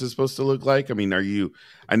attendance is supposed to look like? I mean, I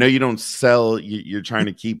know you don't sell, you're trying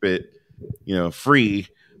to keep it, free.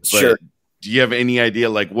 But sure. Do you have any idea,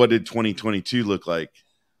 like, what did 2022 look like?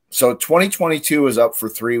 So 2022 was up for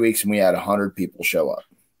 3 weeks, and we had 100 people show up.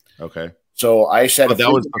 Okay. So I said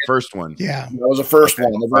that was the first one. Yeah, that was the first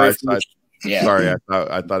one. The very first, yeah. Sorry,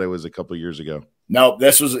 I thought it was a couple years ago. No,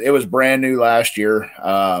 it was brand new last year.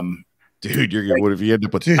 Dude, what if you had to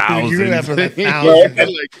put thousands? You're gonna have to put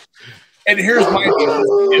thousands. And here's my deal.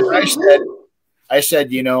 I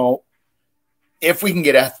said, if we can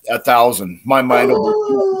get 1,000, my mind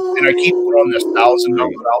will. And I keep throwing this 1,000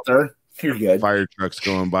 number out there. You're good. Fire trucks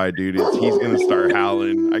going by, dude. He's gonna start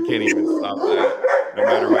howling. I can't even stop that. No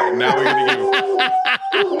matter what. Now we're gonna give.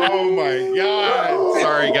 Oh my god!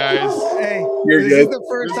 Sorry, guys. Hey, this is the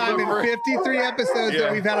first time in 53 episodes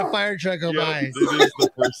that we've had a fire truck go by. This is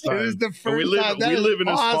the first time. It is the first time. We live in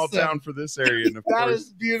a small town for this area. And that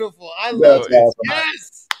is beautiful. I love it. Awesome.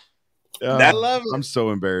 Yes. I love it. I'm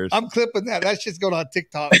so embarrassed. I'm clipping that. That shit's going on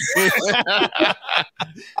TikTok.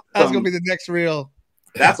 That's gonna be the next reel.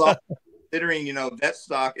 That's all. Considering,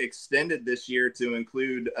 Vetstock extended this year to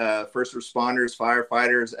include first responders,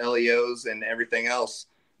 firefighters, LEOs, and everything else.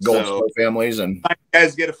 Gold families, and you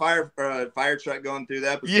guys get a fire truck going through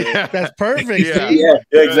that. Yeah, that's perfect. Yeah,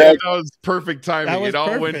 exactly. That was perfect timing. It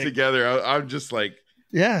all went together. I'm just like,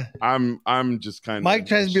 Yeah. I'm just kind of. Mike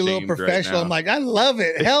tries to be a little professional. Right, I'm like, I love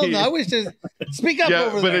it. Hell no. I wish to speak up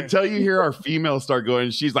over but there. until you hear our female start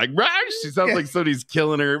going, she's like, Rah! She sounds like somebody's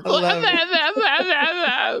killing her.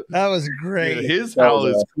 That was great. Yeah, his howl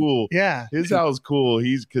is cool. Yeah. His howl is cool.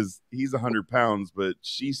 He's 100 pounds, but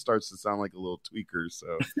she starts to sound like a little tweaker.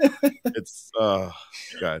 So it's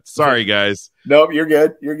God. Sorry, guys. Nope, you're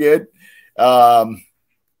good. You're good.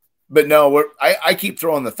 But no, I keep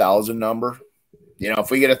throwing the 1,000 number. You know,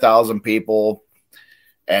 if we get 1,000 people,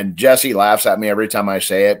 and Jesse laughs at me every time I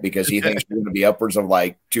say it because he thinks we're going to be upwards of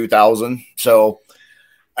like 2,000. So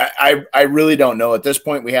I really don't know. At this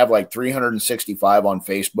point, we have like 365 on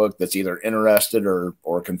Facebook that's either interested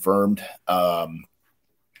or confirmed.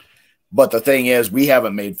 But the thing is, we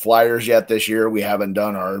haven't made flyers yet this year. We haven't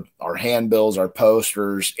done our handbills, our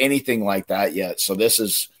posters, anything like that yet. So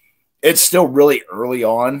it's still really early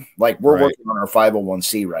on. Like we're working on our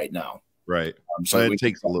 501c right now. Right. So it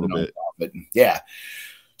takes a little bit. But yeah.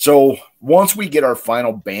 So once we get our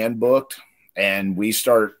final band booked and we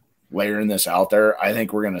start layering this out there, I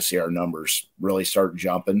think we're going to see our numbers really start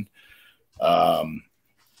jumping.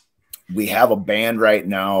 We have a band right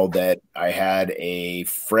now that I had a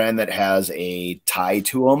friend that has a tie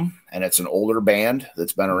to them, and it's an older band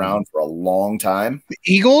that's been around for a long time. The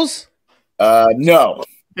Eagles? No,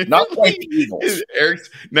 not quite the Eagles.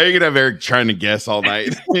 Now you're going to have Eric trying to guess all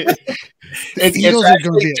night. The Eagles are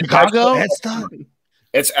going to be Chicago?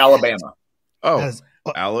 It's Alabama. Oh,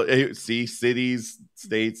 see, cities,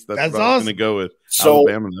 states. That's what I was going to go with. So,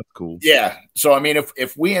 Alabama, that's cool. Yeah. So, I mean,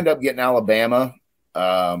 if we end up getting Alabama,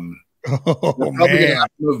 we're probably going to have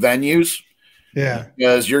to move venues. Yeah.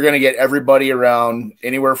 Because you're going to get everybody around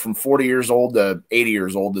anywhere from 40 years old to 80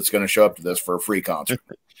 years old that's going to show up to this for a free concert.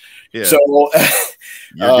 Yeah. So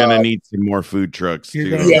you're going to need some more food trucks,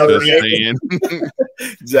 too.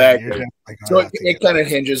 Exactly. So it kind of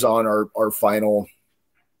hinges on our final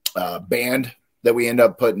band that we end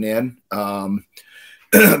up putting in.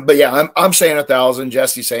 But yeah, I'm saying 1,000.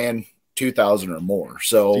 Jesse's saying 2,000 or more.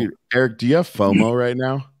 So, dude, Eric, do you have FOMO right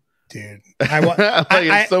now? Dude,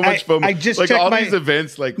 it's so much FOMO. I just like checked all these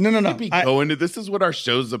events. Like, no. Be going to this is what our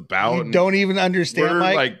show's about. You don't even understand. We're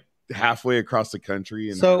Mike. like halfway across the country.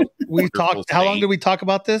 And so we talked. How long did we talk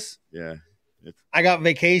about this? Yeah. I got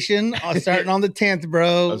vacation starting on the 10th,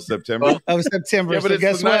 bro. Of September. Yeah, but so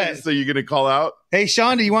guess what? So you're gonna call out? Hey,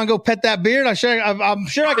 Sean, do you want to go pet that beard? I'm sure I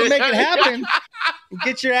can make it happen.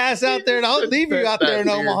 Get your ass out there, and I'll leave you out there in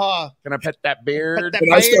Omaha. Can I pet that beard?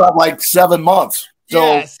 I still have like 7 months.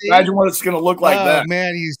 So imagine what it's going to look like then. Oh,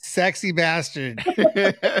 man, you sexy bastard.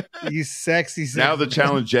 You sexy. Now the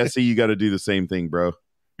challenge, Jesse, you got to do the same thing, bro.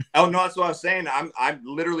 Oh, no, that's what I was saying. I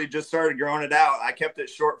literally just started growing it out. I kept it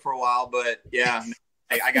short for a while, but yeah,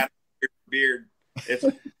 I got a beard. It's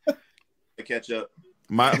to catch up.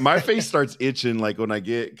 My face starts itching like when I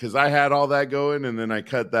get, because I had all that going and then I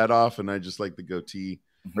cut that off and I just like the goatee.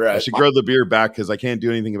 Right. I should grow the beard back because I can't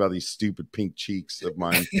do anything about these stupid pink cheeks of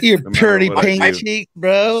mine. Your pretty pink cheek,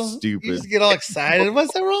 bro. Stupid. You just get all excited.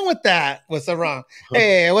 What's the wrong with that? What's the wrong?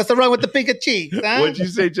 Hey, what's the wrong with the pink cheeks? Huh? What'd you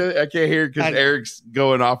say, Jay? I can't hear because Eric's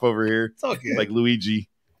going off over here. It's all good. Like Luigi.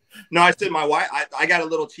 No, I said my wife. I got a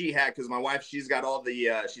little cheat hack because my wife, she's got all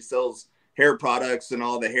the she sells hair products and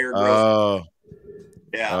all the hair growth. Oh,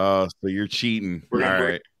 yeah. Oh, so you're cheating. All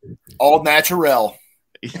right. All natural.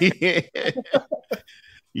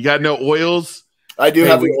 You got no oils? I do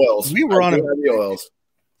have the oils. We were on the oils.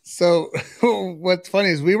 So what's funny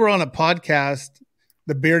is we were on a podcast,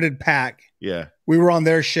 The Bearded Pack. Yeah. We were on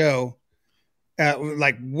their show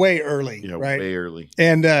like way early. Yeah, right? way early.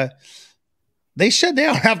 And they shut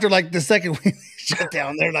down after like the second week. They shut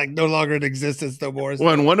down. They're like no longer in existence no more.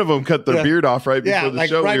 Well, and one of them cut their beard off right before the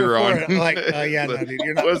show we were on. Like, yeah, no, dude,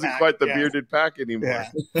 you're not. It wasn't quite the bearded pack anymore.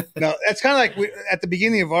 Yeah. No, that's kind of like at the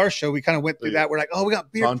beginning of our show, we kind of went through that. We're like, oh, we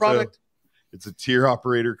got beard product. It's a tier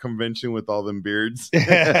operator convention with all them beards.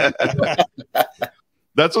 That's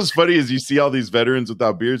what's funny is you see all these veterans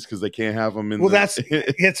without beards because they can't have them in. Well,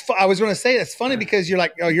 I was going to say it's funny because you're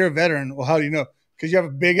like, oh, you're a veteran. Well, how do you know? Because you have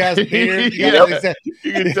a big ass beard. You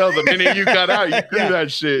can tell the minute you got out, you grew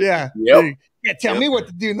that shit. Yeah. Yep. You can't tell me what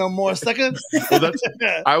to do no more, sucker. Well,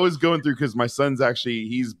 I was going through because my son's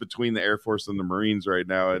he's between the Air Force and the Marines right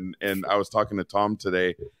now, and I was talking to Tom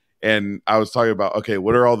today, and I was talking about, okay,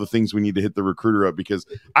 what are all the things we need to hit the recruiter up, because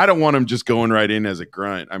I don't want him just going right in as a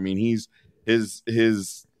grunt. I mean, his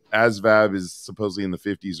ASVAB is supposedly in the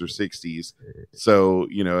 50s or 60s. So,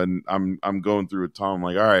 and I'm going through with Tom,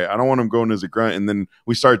 like, all right, I don't want him going as a grunt. And then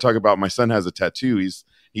we started talking about my son has a tattoo.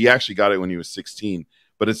 He actually got it when he was 16,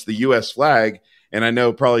 but it's the US flag. And I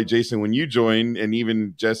know probably Jason, when you joined, and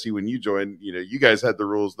even Jesse, when you joined, you know, you guys had the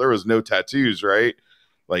rules. There was no tattoos, right?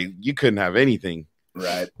 Like you couldn't have anything.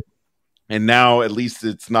 Right. And now at least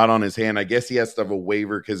it's not on his hand. I guess he has to have a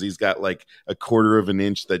waiver because he's got like a 1/4 of an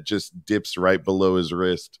inch that just dips right below his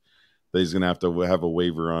wrist that he's going to have a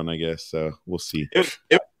waiver on, I guess. So we'll see. It was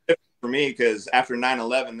for me because after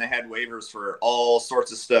 9/11, they had waivers for all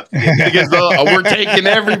sorts of stuff. We're taking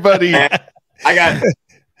everybody. I got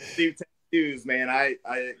tattoos, man. I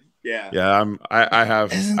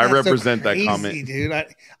represent so crazy, that comment, dude. I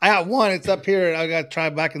got one. It's up here. I got to try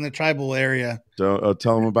back in the tribal area. So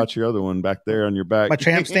tell them about your other one back there on your back. My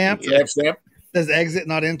tramp stamp. Tramp stamp Says exit,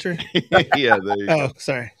 not enter. Yeah. There you go.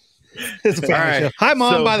 Sorry. It's a family show. Hi,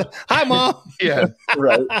 mom. Hi, mom. Yeah.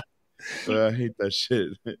 right. I hate that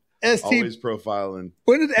shit. Always profiling.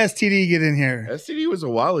 When did STD get in here? STD was a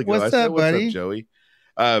while ago. What's up, buddy? What's up, Joey?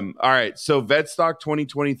 All right. So Vetstock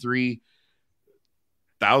 2023,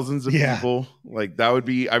 thousands of people. Like that would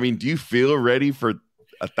be. I mean, do you feel ready for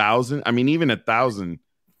 1,000? I mean, even 1,000.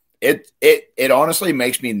 It honestly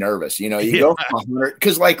makes me nervous. You know, you go from 100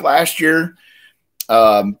 because like last year,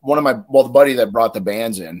 the buddy that brought the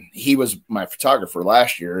bands in, he was my photographer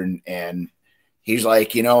last year, and he's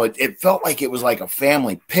like, you know, it felt like it was like a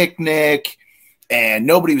family picnic, and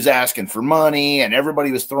nobody was asking for money, and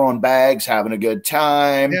everybody was throwing bags, having a good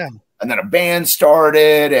time. Yeah. And then a band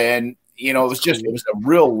started, and you know, it was a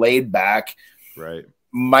real laid back. Right.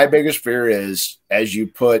 My biggest fear is as you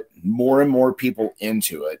put more and more people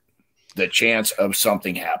into it, the chance of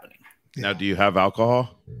something happening. Now, do you have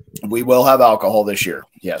alcohol? We will have alcohol this year.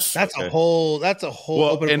 Yes. That's a whole.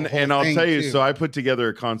 Well, and I'll tell you. So I put together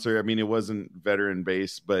a concert. I mean, it wasn't veteran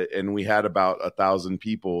based, and we had about 1,000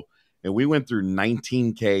 people, and we went through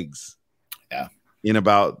 19 kegs. Yeah. In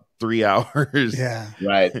about 3 hours. Yeah.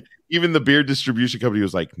 Right. Even the beer distribution company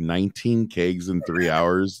was like 19 kegs in 3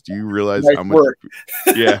 hours. Do you realize how much? Work.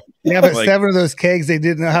 Yeah, but like, 7 of those kegs they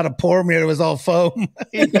didn't know how to pour them yet. It was all foam.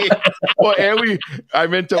 Well, and I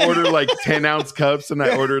meant to order like 10-ounce cups, and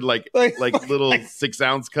I ordered like little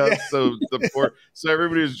 6-ounce cups. Yeah. So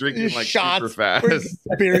everybody was drinking like shots, super fast.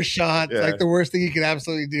 Beer shots. Yeah. Like the worst thing you could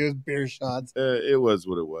absolutely do is beer shots. It was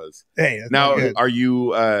what it was. Hey, now are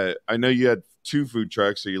you? I know you had 2 food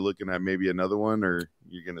trucks. Are you looking at maybe another one, or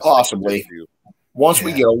you're going to possibly once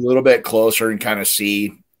we get a little bit closer and kind of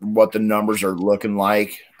see what the numbers are looking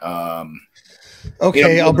like?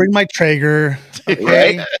 Okay, I'll bring my Traeger.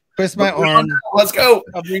 Okay, right? Twist my arm. Let's go.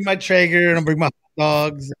 I'll bring my Traeger and I'll bring my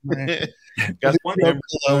hot dogs. Got one thing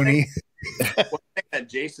that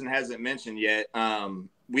Jason hasn't mentioned yet.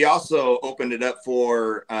 We also opened it up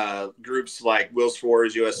for groups like Wheels for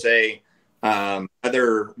Warriors USA.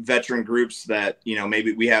 Other veteran groups that, you know,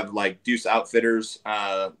 maybe we have like Deuce Outfitters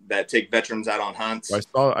that take veterans out on hunts. I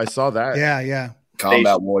saw that. Yeah.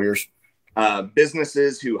 Combat Warriors.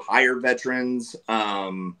 Businesses who hire veterans,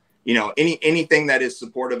 you know, anything that is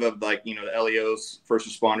supportive of like, you know, the LEOs, first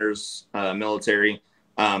responders, military,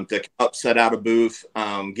 to help set out a booth,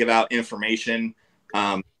 give out information.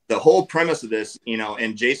 The whole premise of this, you know,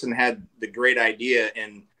 and Jason had the great idea,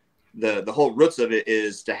 and the whole roots of it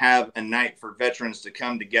is to have a night for veterans to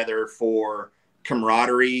come together for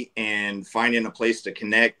camaraderie and finding a place to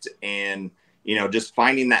connect, and, you know, just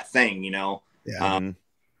finding that thing, you know. Yeah.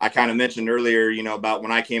 I kind of mentioned earlier, you know, about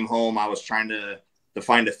when I came home, I was trying to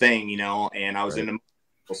find a thing, you know, and I was in the,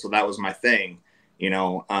 so that was my thing, you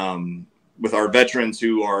know, with our veterans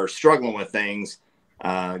who are struggling with things,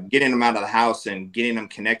 getting them out of the house and getting them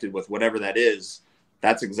connected with whatever that is.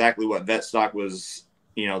 That's exactly what Vetstock was.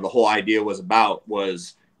 You know, the whole idea was about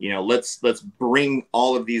was, you know, let's bring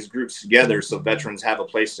all of these groups together so veterans have a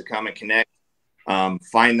place to come and connect,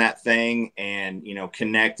 find that thing, and, you know,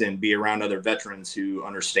 connect and be around other veterans who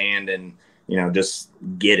understand and, you know, just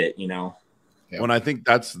get it, you know. Yeah. When I think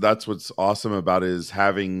that's what's awesome about it, is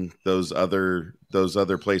having those other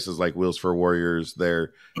places like Wheels for Warriors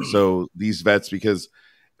there. So these vets, because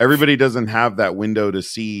everybody doesn't have that window to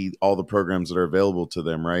see all the programs that are available to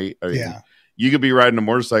them, right? I mean, you could be riding a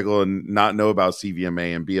motorcycle and not know about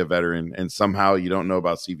CVMA and be a veteran, and somehow you don't know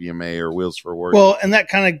about CVMA or Wheels for Warriors. Well, and that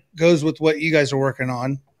kind of goes with what you guys are working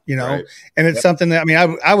on, you know, right. And it's something that, I mean,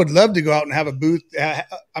 I would love to go out and have a booth.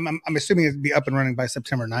 I'm assuming it'd be up and running by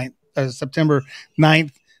September 9th,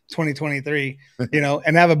 2023, you know,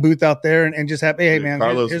 and have a booth out there and just have, hey, man,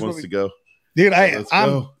 Carlos wants to go. Dude,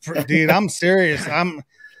 I'm serious.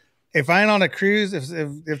 If I ain't on a cruise,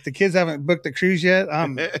 if the kids haven't booked a cruise yet,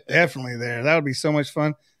 I'm definitely there. That would be so much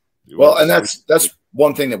fun. Well, and that's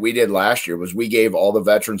one thing that we did last year was we gave all the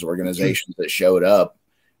veterans organizations that showed up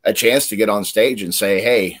a chance to get on stage and say,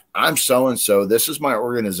 hey, I'm so-and-so. This is my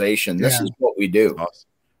organization. This is what we do. Awesome.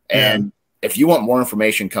 And if you want more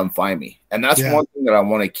information, come find me. And that's one thing that I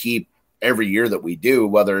want to keep every year that we do,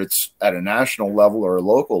 whether it's at a national level or a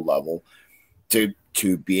local level,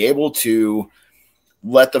 to be able to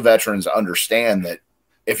let the veterans understand that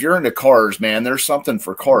if you're into cars, man, there's something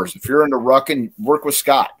for cars. If you're into rucking, work with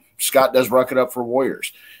Scott. Scott does Ruck It Up for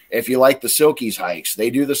Warriors. If you like the Silkies hikes, they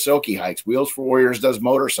do the Silky hikes. Wheels for Warriors does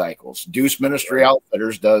motorcycles. Deuce Ministry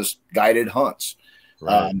Outfitters does guided hunts.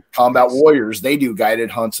 Right. Combat Warriors, they do guided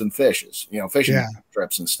hunts and fishes, fishing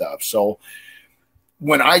trips and stuff. So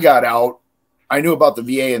when I got out, I knew about the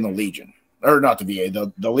VA and the Legion, or not the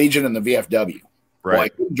VA, the Legion and the VFW. Right. Well, I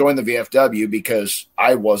couldn't join the VFW because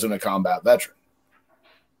I wasn't a combat veteran.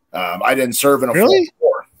 I didn't serve in a full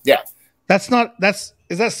war. Yeah.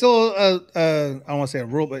 Is that still I don't want to say a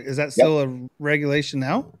rule, but is that still a regulation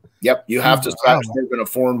now? Yep. You have to serve in a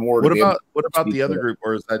foreign war. What about the other group,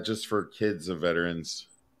 or is that just for kids of veterans?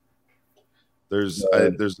 There's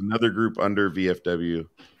another group under VFW.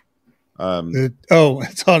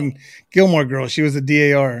 It's on Gilmore Girls. She was a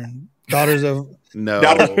DAR, Daughters of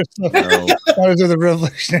Daughters of the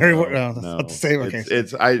Revolutionary War. No, that's not the same. Okay,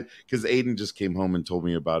 it's because Aiden just came home and told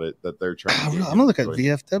me about it, that they're trying. I'm gonna look at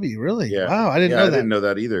VFW. Really? Yeah. Wow, I didn't know that. I didn't know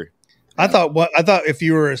that either. I thought if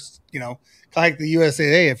you were, like the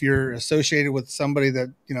USAA, if you're associated with somebody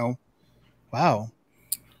that, wow.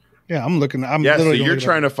 Yeah, I'm looking. So you're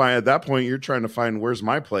trying to find, at that point, you're trying to find where's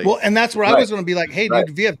my place. Well, and that's where I was going to be like, hey,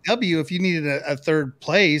 dude, VFW, if you needed a third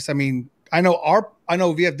place, I mean, I know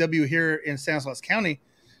VFW here in Stanislaus County,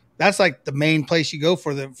 that's like the main place you go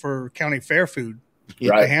for county fair food.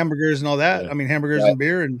 The hamburgers and all that. I mean, hamburgers and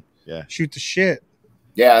beer and shoot the shit.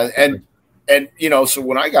 Yeah, and so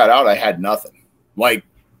when I got out, I had nothing.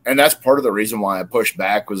 And that's part of the reason why I pushed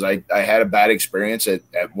back was I had a bad experience at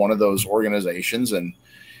one of those organizations,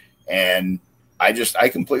 and I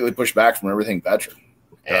completely pushed back from everything veteran.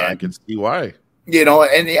 And I can see why.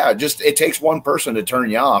 It takes one person to turn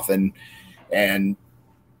you off, and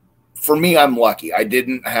for me, I'm lucky. I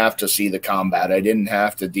didn't have to see the combat. I didn't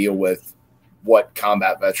have to deal with what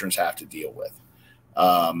combat veterans have to deal with.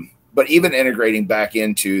 But even integrating back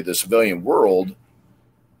into the civilian world,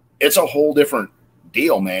 it's a whole different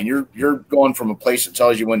deal, man. You're going from a place that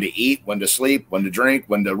tells you when to eat, when to sleep, when to drink,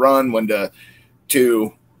 when to run, when to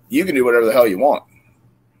you can do whatever the hell you want,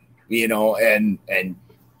 and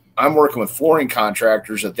I'm working with flooring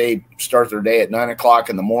contractors that they start their day at 9:00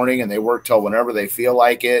 in the morning and they work till whenever they feel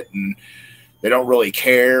like it, and they don't really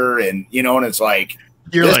care. And, and it's like,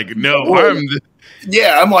 you're like, no,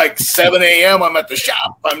 I'm like 7 a.m. I'm at the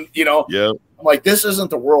shop. I'm like, this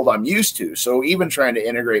isn't the world I'm used to. So even trying to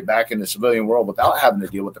integrate back in the civilian world without having to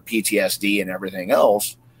deal with the PTSD and everything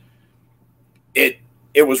else, it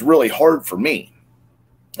was really hard for me.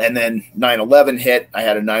 And then 9/11 hit. I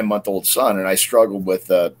had a 9-month-old son, and I struggled with,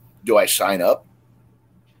 do I sign up?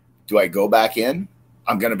 Do I go back in?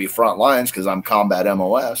 I'm going to be front lines because I'm combat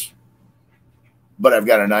MOS, but I've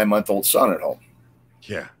got a 9-month-old son at home.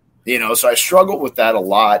 Yeah. So I struggled with that a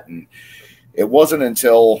lot. And it wasn't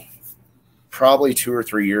until probably 2 or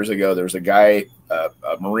 3 years ago, there was a guy, a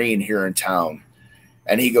Marine here in town,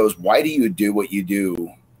 and he goes, why do you do what you do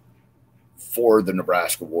for the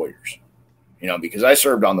Nebraska Warriors? Because I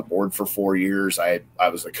served on the board for 4 years. I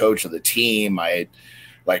was the coach of the team. I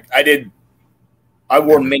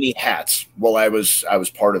wore many hats while I was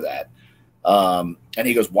part of that. And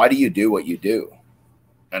he goes, why do you do what you do?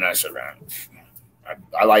 And I said,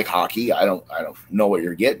 I like hockey. I don't know what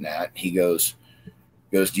you're getting at. He goes,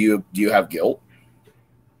 do you have guilt?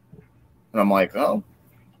 And I'm like, oh,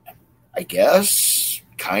 I guess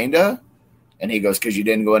kinda. And he goes, because you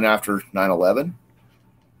didn't go in after 9/11? I'm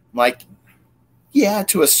like, yeah,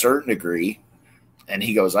 to a certain degree. And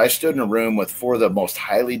he goes, I stood in a room with 4 of the most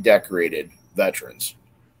highly decorated veterans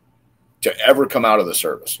to ever come out of the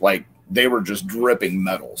service. Like, they were just dripping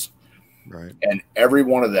medals. Right. And every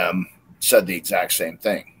one of them said the exact same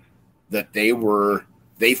thing, that they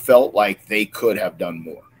felt like they could have done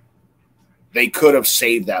more. They could have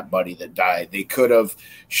saved that buddy that died. They could have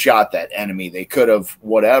shot that enemy. They could have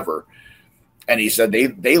whatever. And he said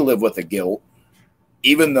they live with the guilt,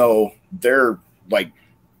 even though they're like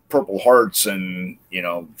Purple Hearts and,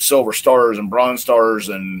 Silver Stars and Bronze Stars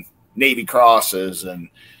and Navy Crosses. And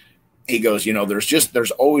he goes,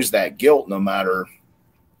 there's always that guilt no matter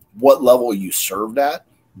what level you served at,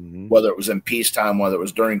 whether it was in peacetime, whether it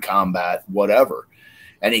was during combat, whatever.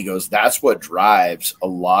 And he goes, that's what drives a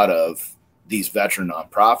lot of these veteran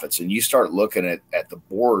nonprofits. And you start looking at the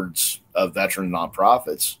boards of veteran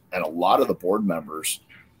nonprofits, and a lot of the board members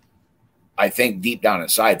I think deep down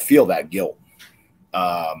inside feel that guilt.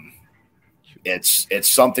 It's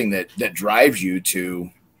something that drives you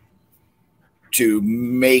to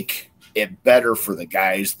make it better for the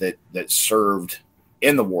guys that served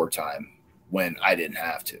in the wartime when I didn't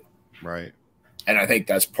have to. Right. And I think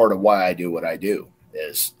that's part of why I do what I do.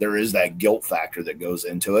 Is there is that guilt factor that goes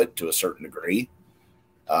into it to a certain degree.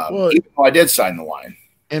 Even though I did sign the line.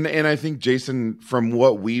 And I think, Jason, from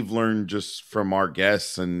what we've learned just from our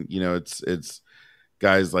guests, and it's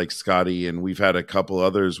guys like Scotty, and we've had a couple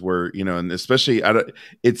others where, and especially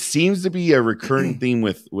it seems to be a recurring theme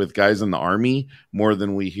with guys in the Army more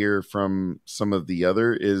than we hear from some of the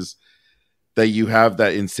other, is that you have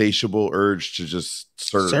that insatiable urge to just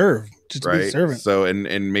serve just right? Be a servant. So,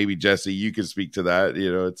 and maybe Jesse, you could speak to that.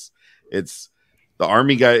 It's the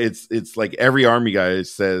Army guy. It's like every Army guy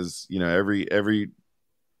says, every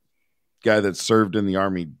guy that served in the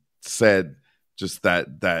Army said just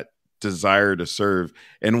that desire to serve.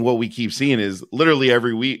 And what we keep seeing is literally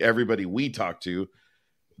everybody we talk to,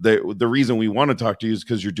 the reason we want to talk to you is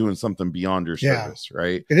because you're doing something beyond your service,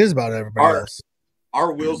 right? It is about everybody else.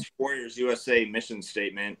 Our Wheels for Warriors USA mission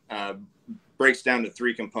statement breaks down to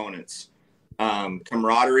 3 components: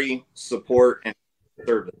 camaraderie, support, and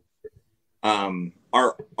service.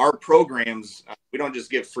 Our programs, we don't just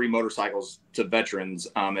give free motorcycles to veterans.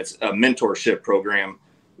 It's a mentorship program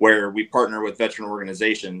where we partner with veteran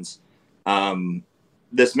organizations.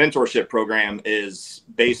 This mentorship program is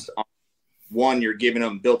based on, one, you're giving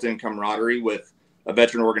them built-in camaraderie with a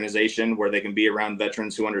veteran organization where they can be around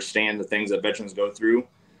veterans who understand the things that veterans go through.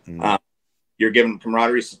 You're giving them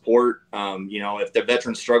camaraderie, support. If the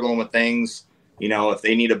veteran's struggling with things, if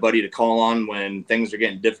they need a buddy to call on when things are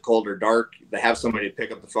getting difficult or dark, they have somebody to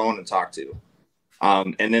pick up the phone and talk to.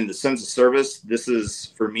 And then the sense of service, this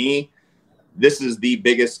is, for me, this is the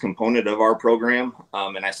biggest component of our program.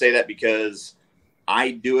 And I say that because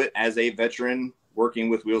I do it as a veteran working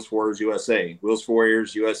with Wheels for Warriors USA. Wheels for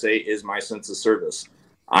Warriors USA is my sense of service.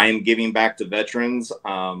 I am giving back to veterans.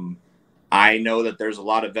 I know that there's a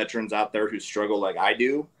lot of veterans out there who struggle like I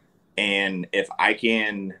do. And if I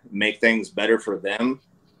can make things better for them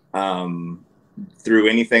through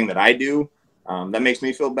anything that I do, that makes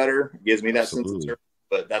me feel better. It gives me that sense of service.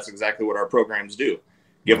 But that's exactly what our programs do.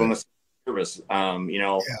 Give them a service.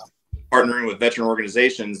 Partnering with veteran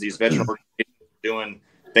organizations, these veteran organizations are doing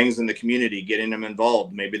things in the community, getting them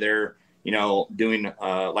involved. Maybe they're, doing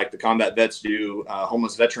like the combat vets do,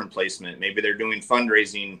 homeless veteran placement. Maybe they're doing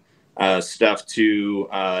fundraising stuff to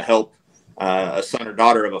help a son or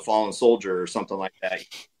daughter of a fallen soldier or something like that.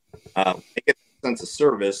 They get a sense of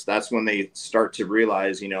service. That's when they start to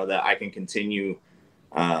realize, that I can continue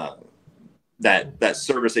that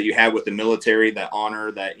service that you have with the military, that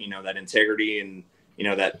honor, that, that integrity, and,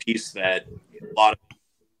 that peace that a lot of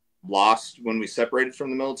lost when we separated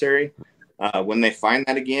from the military. When they find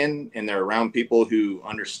that again and they're around people who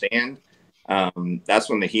understand, that's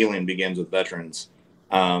when the healing begins with veterans.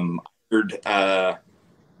 I heard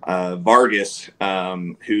Vargas,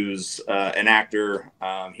 who's an actor,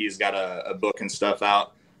 he's got a book and stuff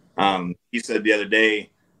out. He said the other day,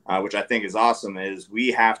 which I think is awesome, is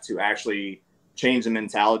we have to actually change the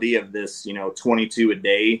mentality of this, 22 a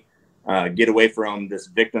day, get away from this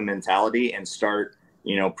victim mentality and start,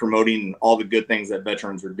 promoting all the good things that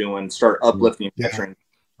veterans are doing, start uplifting veterans,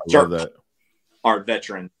 start our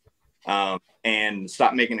veterans, and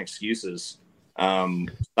stop making excuses. Stop in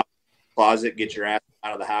the closet, get your ass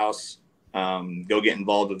out of the house, go get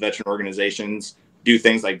involved with veteran organizations, do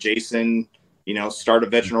things like Jason, start a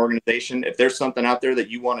veteran organization. If there's something out there that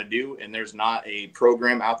you want to do and there's not a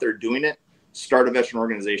program out there doing it, start a veteran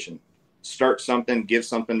organization, start something, give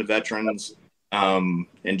something to veterans, and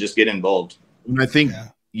just get involved. And I think,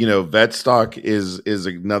 Vetstock is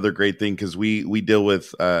another great thing, because we deal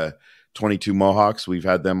with 22 Mohawks. We've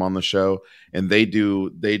had them on the show, and they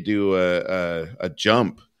do a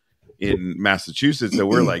jump in Massachusetts that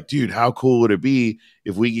we're like, dude, how cool would it be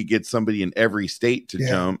if we could get somebody in every state to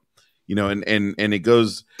jump, and it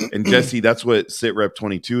goes, and Jesse, that's what Sit Rep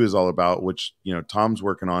 22 is all about, which, Tom's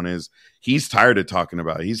working on, is he's tired of talking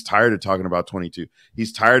about it. He's tired of talking about 22.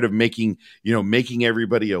 He's tired of making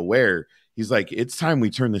everybody aware. He's like, it's time we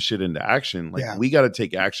turn this shit into action. Like, we got to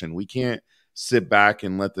take action. We can't sit back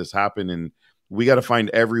and let this happen. And we got to find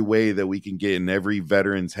every way that we can get in every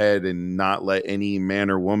veteran's head and not let any man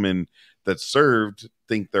or woman that served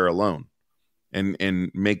think they're alone,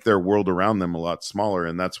 and make their world around them a lot smaller.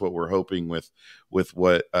 And that's what we're hoping with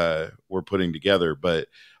what we're putting together. But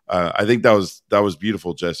I think that was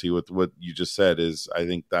beautiful, Jesse, with what you just said. Is I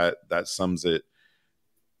think that sums it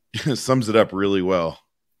up really well.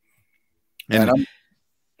 And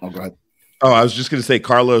go ahead. Oh, I was just going to say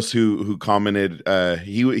Carlos, who commented,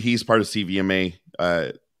 he's part of CVMA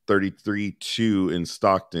 33-2 in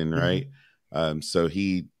Stockton, right? So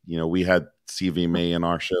we had CVMA in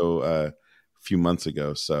our show a few months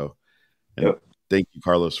ago. So thank you,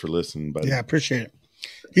 Carlos, for listening. But yeah, appreciate it.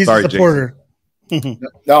 He's a supporter.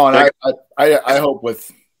 No, and I hope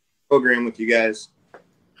with program with you guys.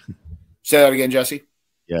 Say that again, Jesse.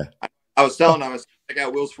 Yeah, I was telling them, I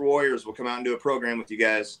got Wheels for Warriors. We'll come out and do a program with you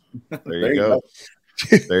guys. There you go.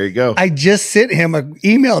 There you go. I just sent him an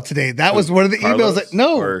email today. That was one of the Carlos,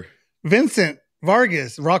 emails. Vincent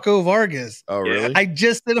Vargas, Rocco Vargas. Oh, really? I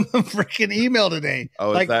just sent him a freaking email today.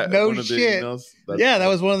 Oh, like, is that no one of shit. That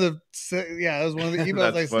was one of the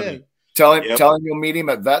emails I sent. Tell him you'll meet him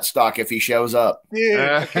at Vetstock if he shows up. Dude,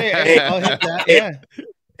 okay, I'll hit that. Yeah.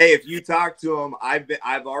 Hey, if you talk to him,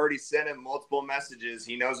 I've already sent him multiple messages.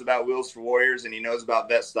 He knows about Wheels for Warriors and he knows about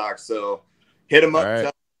Vetstock. So hit him up. Right. Tell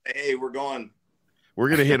him, hey, we're going. We're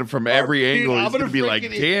gonna hit him from every angle. He's gonna be like,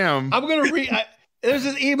 "Damn!" I'm gonna read. There's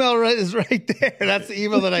his email right there. That's the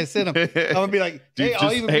email that I sent him. I'm gonna be like,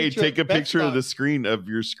 "Hey, take a picture of the screen of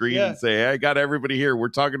your screen and say, "Hey, I got everybody here. We're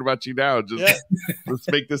talking about you now. Just let's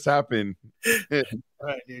make this happen." All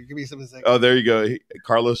right, dude, give me some seconds. Oh, there you go.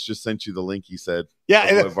 Carlos just sent you the link. He said,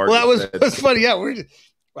 "Yeah." That was funny. Yeah,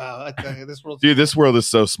 wow. I tell you, this world is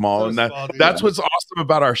so small, and that's what's awesome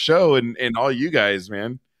about our show and all you guys,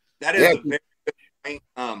 man. That is a very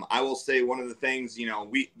I will say one of the things,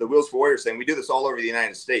 the Wheels for Warriors thing, we do this all over the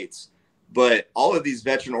United States, but all of these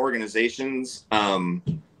veteran organizations, the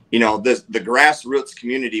grassroots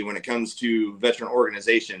community when it comes to veteran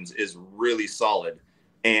organizations is really solid.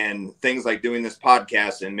 And things like doing this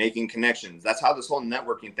podcast and making connections, that's how this whole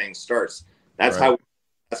networking thing starts. That's how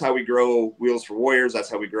we grow Wheels for Warriors. That's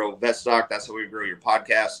how we grow Vetstock. That's how we grow your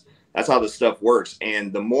podcast. That's how this stuff works.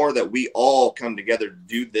 And the more that we all come together to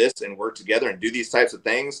do this and work together and do these types of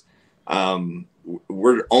things,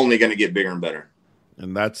 we're only going to get bigger and better.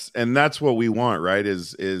 And that's what we want, right?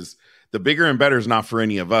 Is the bigger and better is not for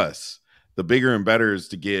any of us. The bigger and better is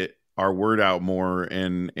to get our word out more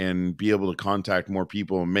and be able to contact more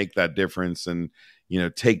people and make that difference and,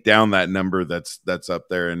 take down that number that's up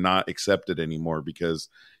there and not accept it anymore because,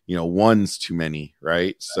 one's too many.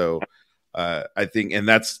 Right. So, I think, and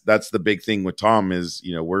that's the big thing with Tom is,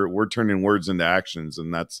 we're turning words into actions,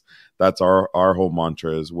 and that's our whole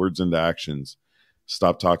mantra is words into actions.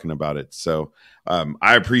 Stop talking about it. So,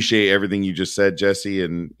 I appreciate everything you just said, Jesse,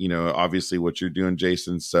 and, obviously what you're doing,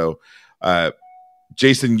 Jason. So,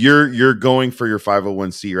 Jason, you're going for your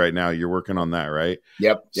 501c right now. You're working on that, right?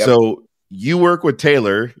 Yep. So you work with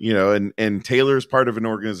Taylor, and Taylor's part of an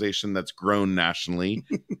organization that's grown nationally.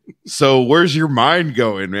 So where's your mind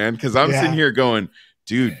going, man? Because I'm sitting here going,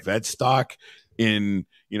 dude, Vetstock in,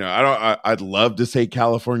 I'd love to say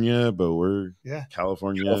California, but we're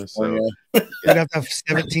California. So we'd have to have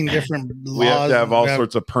 17 different laws. We have to have all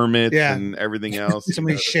sorts of permits and everything else. So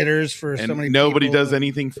many shitters for so many nobody people. Does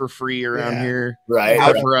anything for free around here. Right.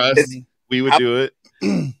 Except for us, we would do it.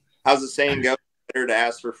 How's the saying go? Better to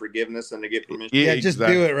ask for forgiveness than to get permission. Yeah, just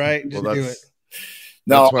do it, right? Just do it.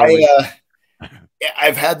 No,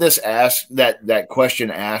 I've had this that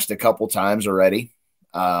question asked a couple times already.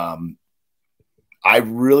 I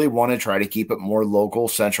really want to try to keep it more local,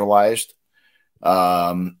 centralized,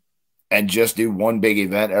 and just do one big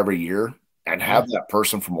event every year and have that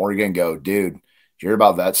person from Oregon go, dude, did you hear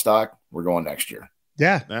about Vetstock? We're going next year.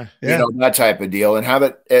 Yeah. That type of deal, and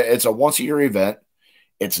have it's a once a year event.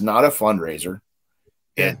 It's not a fundraiser.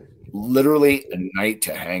 Yeah. It's literally a night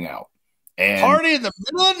to hang out. And party in the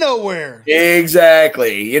middle of nowhere.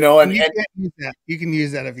 Exactly. And you can't use that. You can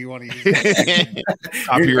use that if you want to use it.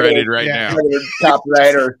 Copyrighted right now.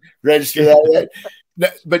 Copyright or register that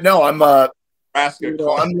yet. But no, I'm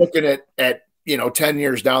looking at 10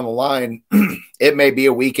 years down the line, it may be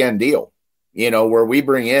a weekend deal, where we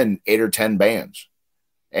bring in 8 or 10 bands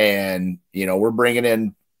and, we're bringing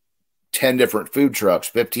in 10 different food trucks,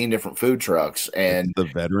 15 different food trucks, and the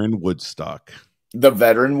veteran Woodstock.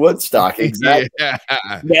 Exactly. Yeah.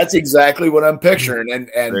 That's exactly what I'm picturing. And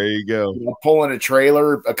there you go. Pulling a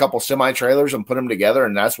trailer, a couple semi trailers, and put them together,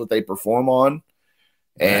 and that's what they perform on.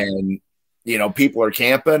 And people are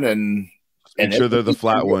camping, and make sure they're the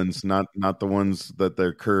flat ones, not the ones that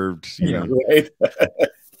they're curved. Right?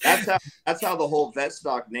 That's how the whole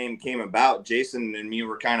Vetstock name came about. Jason and me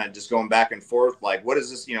were kind of just going back and forth, like, what is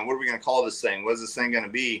this? What are we going to call this thing? What is this thing going to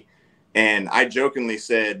be? And I jokingly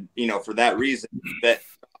said, for that reason, that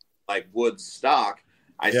like Woodstock,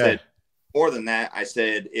 I said more than that. I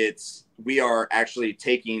said we are actually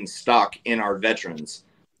taking stock in our veterans.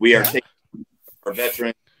 We are taking our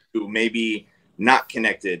veterans who maybe not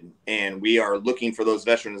connected, and we are looking for those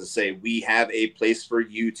veterans to say, we have a place for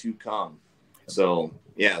you to come. So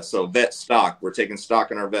so Vetstock, we're taking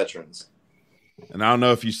stock in our veterans. And I don't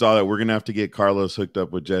know if you saw that, we're gonna have to get Carlos hooked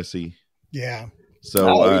up with Jesse. Yeah.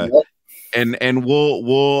 So and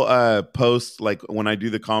we'll post, like, when I do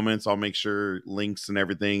the comments, I'll make sure links and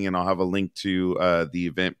everything, and I'll have a link to the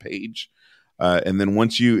event page. And then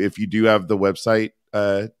if you do have the website,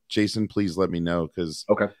 Jason, please let me know, because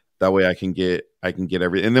that way I can get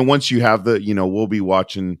everything. And then once you have we'll be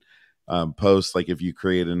watching posts, like if you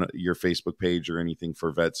create your Facebook page or anything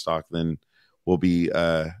for Vetstock, then we'll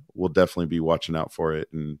definitely be watching out for it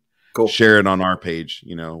and share it on our page,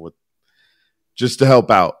 just to help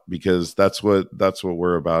out, because that's what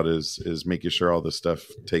we're about, is making sure all this stuff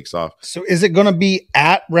takes off. So is it going to be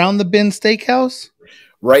at Round the Bend Steakhouse?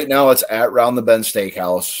 Right now it's at Round the Bend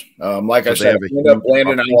Steakhouse. Like I said, we end up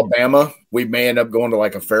landing in Alabama. We may end up going to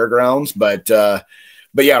like a fairgrounds, but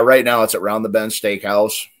yeah, right now it's at Round the Bend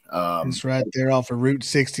Steakhouse. It's right there off of Route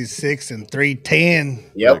 66 and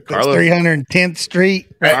 310. Yep, that's 310th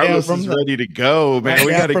Street. Right, Carlos is ready to go, man. Right,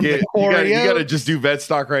 we got to you got to just do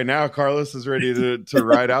Vetstock right now. Carlos is ready to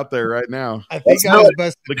ride out there right now. I think I was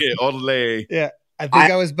busting. Look at Odele. Yeah, I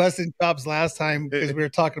think I was busting chops last time because we were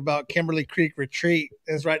talking about Kimberly Creek Retreat.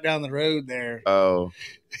 It's right down the road there. Oh,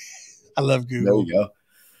 I love Google. There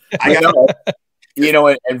you go.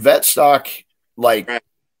 And Vetstock, like,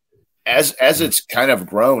 as it's kind of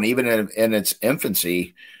grown, even in its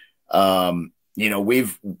infancy,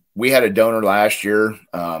 we had a donor last year.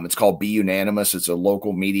 It's called Be Unanimous. It's a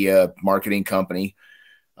local media marketing company.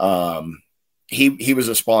 He was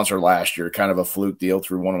a sponsor last year, kind of a fluke deal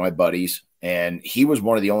through one of my buddies. And he was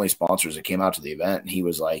one of the only sponsors that came out to the event. And he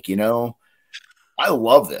was like, I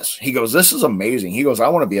love this. He goes, this is amazing. He goes, I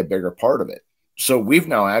want to be a bigger part of it. So we've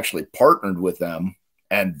now actually partnered with them,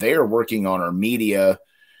 and they're working on our media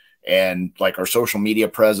and like our social media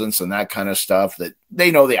presence and that kind of stuff, that they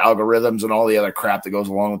know the algorithms and all the other crap that goes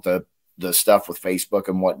along with the stuff with Facebook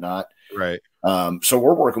and whatnot. Right. So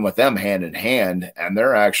we're working with them hand in hand, and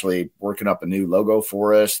they're actually working up a new logo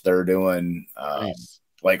for us. They're doing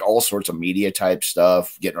like all sorts of media type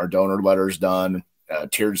stuff, getting our donor letters done,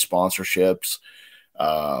 tiered sponsorships.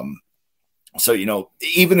 So,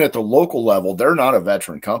 even at the local level, they're not a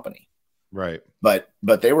veteran company. Right. But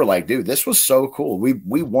they were like, dude, this was so cool.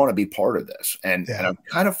 We want to be part of this. And I've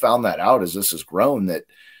kind of found that out as this has grown, that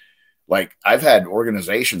like I've had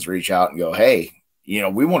organizations reach out and go, hey,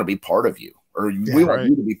 we want to be part of you, or we want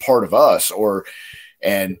you to be part of us,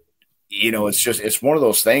 it's one of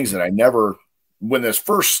those things that I never, when this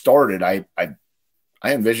first started, I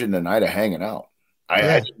envisioned a night of hanging out.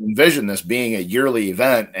 I envisioned this being a yearly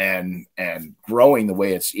event and growing the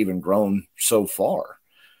way it's even grown so far.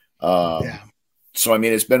 So, I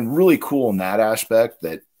mean, it's been really cool in that aspect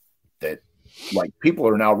that like people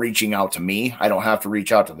are now reaching out to me. I don't have to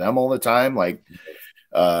reach out to them all the time. Like,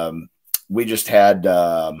 we just had,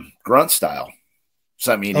 Grunt Style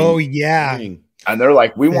sent me an email. Oh yeah. And they're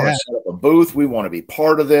like, we want to set up a booth. We want to be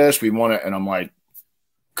part of this. We want to, and I'm like,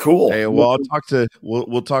 cool. Hey, well,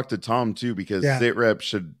 we'll talk to Tom too, because Sit Rep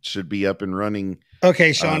should be up and running.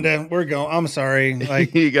 Okay, Shonda, we're going. I'm sorry.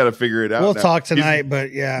 Like, you got to figure it out. We'll talk tonight,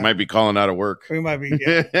 but might be calling out of work. We might be.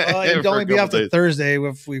 Yeah. Well, it'd only be after Thursday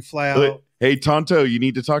if we fly out. Hey, Tonto, you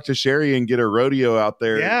need to talk to Sherry and get a rodeo out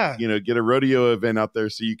there. Yeah, get a rodeo event out there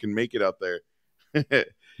so you can make it out there.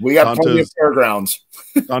 We got plenty of fairgrounds.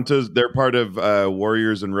 They're part of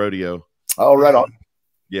Warriors and Rodeo. Oh, right on.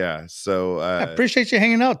 Yeah, so I appreciate you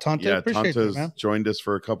hanging out, Tonto. Yeah, appreciate Tonto's you, man. joined us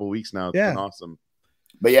for a couple weeks now. It's been awesome.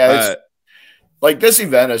 But yeah, like this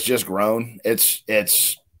event has just grown. It's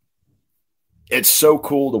so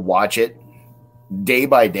cool to watch it day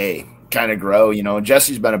by day kind of grow.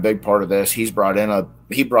 Jesse's been a big part of this. He brought in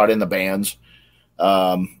the bands.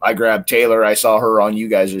 I grabbed Taylor. I saw her on you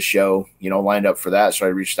guys' show, lined up for that. So I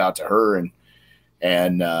reached out to her and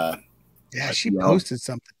she posted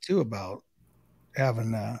something too about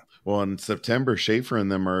having well, in September, Schaefer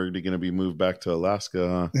and them are going to be moved back to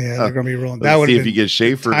Alaska. Yeah, they're going to be rolling. That would see if you get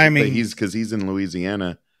Schaefer. Because he's in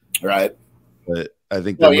Louisiana, right? But I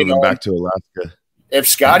think they're moving back to Alaska. If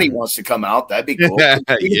Scotty wants to come out, that'd be cool.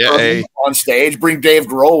 On stage, bring Dave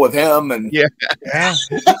Grohl with him, and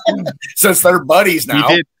since they're buddies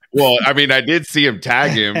now. Well, I mean, I did see him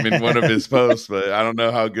tag him in one of his posts, but I don't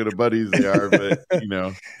know how good of buddies they are. But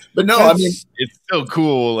But no, I mean, it's still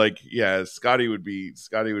cool. Like, Scotty would be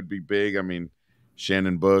big. I mean,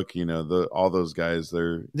 Shannon Book, all those guys.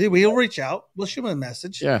 We'll reach out. We'll shoot him a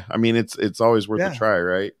message. Yeah, I mean, it's always worth a try,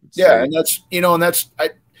 right? And that's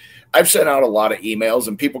I've sent out a lot of emails,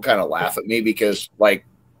 and people kind of laugh at me because, like,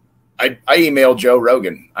 I emailed Joe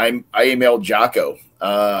Rogan. I emailed Jocko.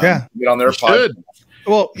 Get on their podcast.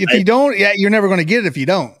 Well, if you don't, you're never going to get it if you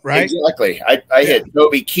don't, right? Exactly. I hit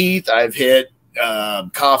Toby Keith. I've hit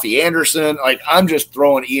Coffee Anderson. Like, I'm just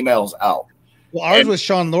throwing emails out. Well, ours was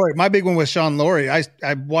Sean Laurie. My big one was Sean Laurie. I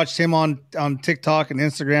watched him on TikTok and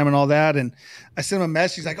Instagram and all that, and I sent him a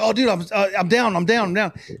message. He's like, "Oh, dude, I'm down.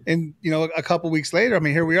 And a couple weeks later, I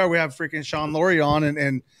mean, here we are. We have freaking Sean Laurie on,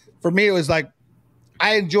 and for me, it was like,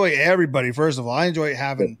 I enjoy everybody. First of all, I enjoy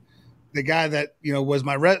having the guy that was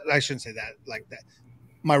my I shouldn't say that like that.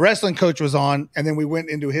 My wrestling coach was on, and then we went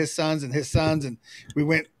into his sons, and we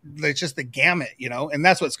went like just the gamut, and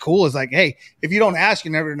that's what's cool is like, hey, if you don't ask,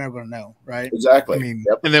 you're never going to know, right? Exactly. I mean,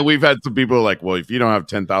 and then we've had some people like, well, if you don't have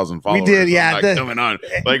 10,000 followers, we did, coming on,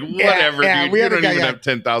 like whatever, dude. You don't even have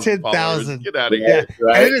 10,000 followers. Get out of here.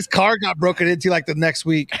 Right? And then his car got broken into like the next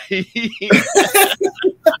week.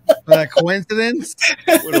 Coincidence?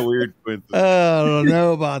 What a weird coincidence. I don't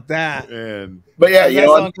know about that. Man. But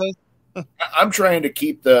I'm trying to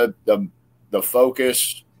keep the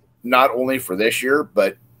focus not only for this year,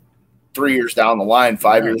 but 3 years down the line,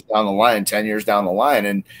 5 years down the line, 10 years down the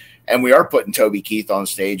line. And we are putting Toby Keith on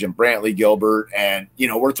stage and Brantley Gilbert. And,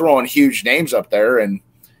 we're throwing huge names up there and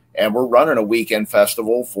we're running a weekend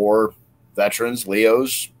festival for veterans,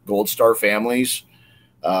 Leos, Gold Star families,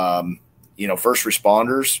 first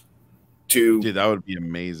responders Dude, that would be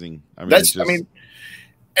amazing. I mean,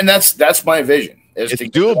 that's my vision. It's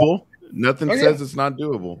doable. Nothing says it's not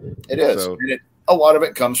doable. It is. So. A lot of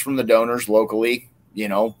it comes from the donors locally.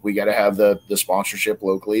 We got to have the sponsorship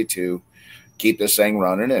locally to keep this thing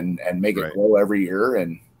running and make it grow every year.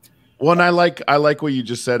 And I like what you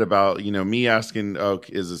just said about me asking,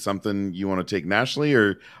 is it something you want to take nationally?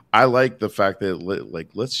 Or I like the fact that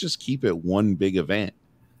let's just keep it one big event.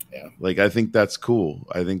 Yeah, like I think that's cool.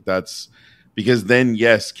 I think that's because then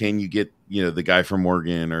can you get the guy from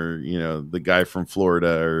Oregon or the guy from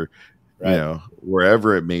Florida or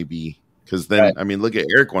wherever it may be. Because then, I mean, look at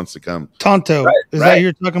Eric wants to come. Tonto. Is that who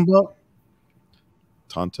you're talking about?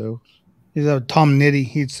 Tonto? He's a Tom Nitty.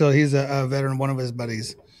 He's a veteran, one of his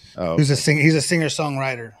buddies. Oh, he's a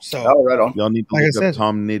singer-songwriter. So right on. Y'all need to look up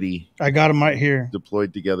Tom Nitty. I got him right here.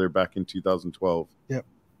 Deployed together back in 2012. Yep.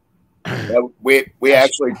 We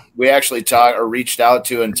actually talked or reached out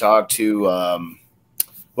to and talked to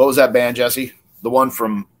what was that band, Jesse? The one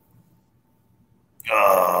from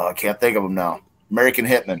I can't think of them now. American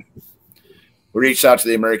Hitman. We reached out to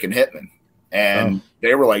the American Hitman, and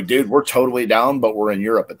they were like, "Dude, we're totally down, but we're in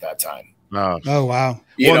Europe at that time." Oh wow!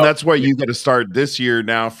 And that's why you got to start this year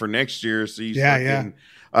now for next year. So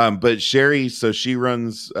but Sherry, so she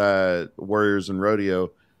runs Warriors and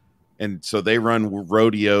Rodeo, and so they run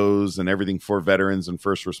rodeos and everything for veterans and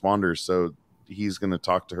first responders. So he's going to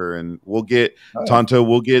talk to her, and we'll get Tonto.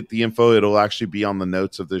 We'll get the info. It'll actually be on the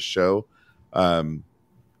notes of this show.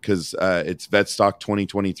 Because it's Vetstock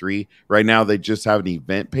 2023. Right now, they just have an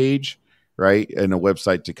event page, right, and a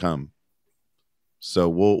website to come. So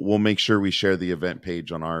we'll make sure we share the event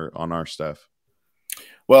page on our stuff.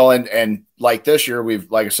 Well, and like this year,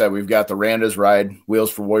 like I said, we've got the Randas ride. Wheels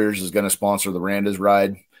for Warriors is going to sponsor the Randas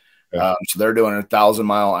ride. So they're doing a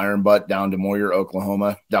 1,000-mile iron butt down to Moyer,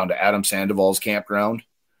 Oklahoma, down to Adam Sandoval's campground.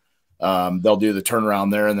 They'll do the turnaround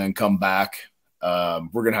there and then come back.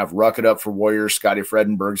 We're going to have Ruck It Up for Warriors. Scotty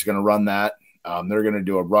Fredenberg's going to run that. They're going to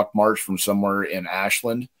do a Ruck March from somewhere in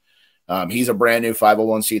Ashland. He's a brand new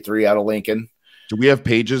 501c3 out of Lincoln. Do we have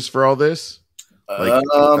pages for all this?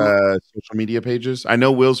 Social media pages? I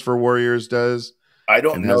know Wheels for Warriors does. I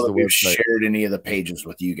don't know that we've shared any of the pages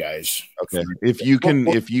with you guys. Okay. If you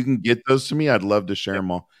can get those to me, I'd love to share them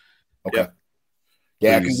all. Okay.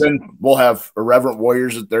 Yeah, because then we'll have Irreverent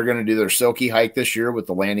Warriors that they're going to do their Silky hike this year with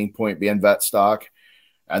the landing point being Vetstock.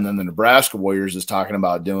 And then the Nebraska Warriors is talking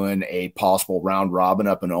about doing a possible round robin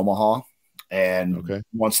up in Omaha. And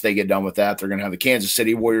once they get done with that, they're going to have the Kansas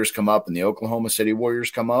City Warriors come up and the Oklahoma City Warriors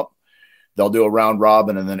come up. They'll do a round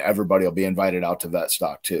robin, and then everybody will be invited out to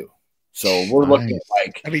Vetstock too. So we're looking at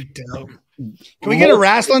like that'd be dope. Can we get a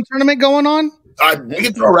wrestling tournament going on? We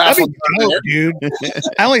can throw a wrestling tournament, dude.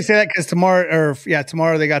 I only say that because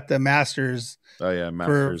tomorrow they got the Masters. Oh yeah,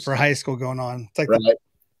 Masters for high school going on. It's like the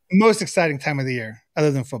most exciting time of the year,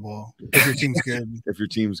 other than football. If your team's good, if your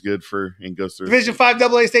team's good and goes through Division 5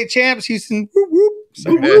 AA state champs, Houston. Whoop,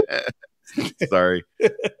 whoop. Sorry,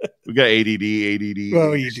 we got ADD,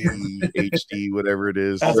 well, you do. HD, whatever it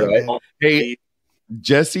is. Right. Hey,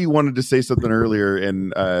 Jesse wanted to say something earlier,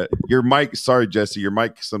 and your mic. Sorry, Jesse, your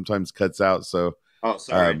mic sometimes cuts out. So,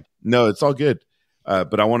 sorry. No, it's all good.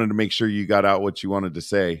 But I wanted to make sure you got out what you wanted to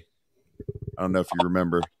say. I don't know if you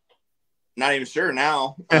remember. not even sure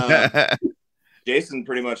now. Jason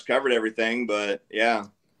pretty much covered everything, but yeah.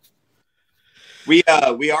 We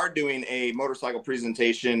are doing a motorcycle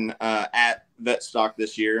presentation at Vetstock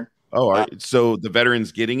this year. Oh, all right. So the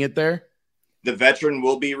veteran's getting it there? The veteran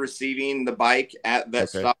will be receiving the bike at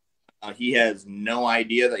Vetstock. Okay. He has no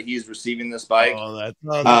idea that he's receiving this bike. Oh,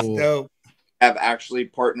 that's dope. Have actually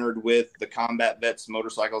partnered with the Combat Vets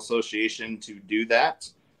Motorcycle Association to do that.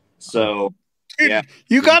 So, dude,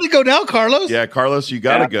 you got to go now, Carlos. Yeah, Carlos, you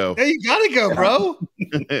got to go. Yeah, you got to go, bro.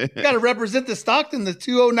 You got to represent the Stockton, the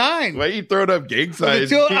 209. Why you throwing up gang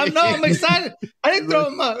signs? I'm excited. I didn't throw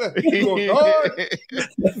him up.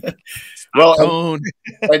 Well,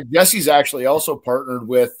 Jesse's actually also partnered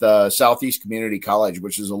with Southeast Community College,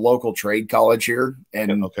 which is a local trade college here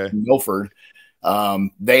in Milford.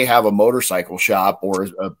 They have a motorcycle shop or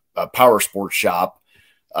a power sports shop.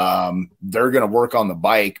 They're going to work on the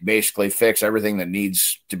bike, basically fix everything that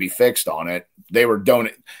needs to be fixed on it. They were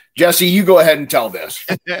donating. Jesse, you go ahead and tell this.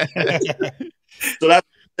 So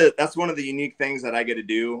that's one of the unique things that I get to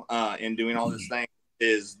do in doing all this thing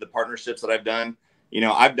is the partnerships that I've done. You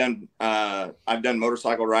know, I've done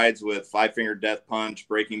motorcycle rides with Five Finger Death Punch,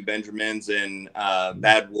 Breaking Benjamins, and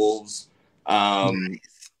Bad Wolves.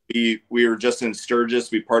 We were just in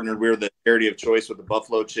Sturgis. We partnered. We were the charity of choice with the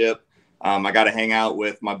Buffalo Chip. I got to hang out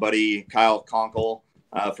with my buddy Kyle Conkle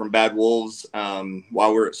from Bad Wolves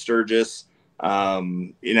while we're at Sturgis.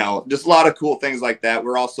 You know, just a lot of cool things like that.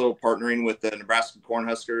 We're also partnering with the Nebraska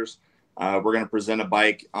Cornhuskers. We're going to present a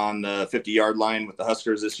bike on the 50-yard line with the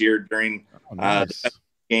Huskers this year during the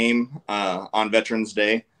game on Veterans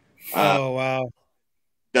Day. Wow.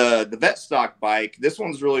 The Vetstock bike, this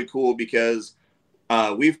one's really cool because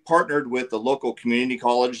we've partnered with the local community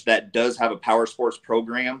college that does have a power sports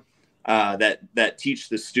program that teach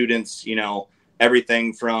the students, you know,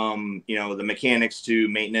 everything from, you know, the mechanics to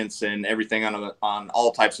maintenance and everything on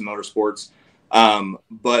all types of motorsports.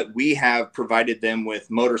 But we have provided them with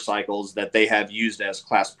motorcycles that they have used as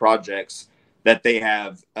class projects that they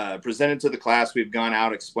have presented to the class. We've gone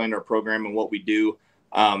out, explained our program and what we do.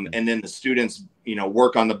 And then the students, you know,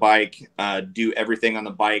 work on the bike, do everything on the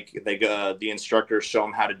bike. They go, the instructors show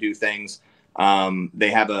them how to do things. They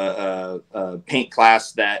have a paint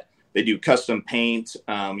class that they do custom paint.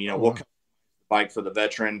 You know, we'll bike for the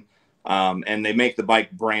veteran. And they make the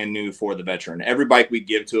bike brand new for the veteran. Every bike we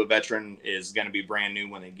give to a veteran is going to be brand new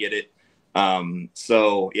when they get it.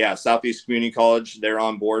 So yeah, Southeast Community College, they're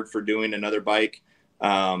on board for doing another bike.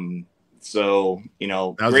 So, you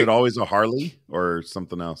know, now, is it always a Harley or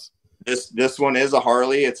something else? This one is a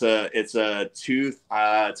Harley. It's a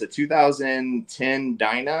 2010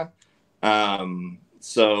 Dyna.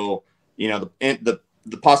 So, you know, the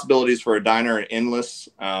possibilities for a Dyna are endless.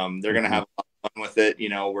 They're going to have a lot of fun with it. You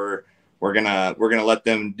know, we're going to let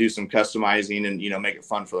them do some customizing and, you know, make it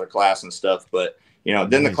fun for their class and stuff. But, you know,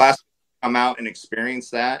 then the class come out and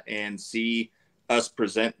experience that and see us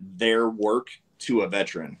present their work to a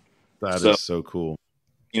veteran. That is so cool.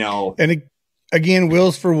 You know, and again,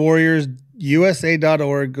 Wheels for Warriors,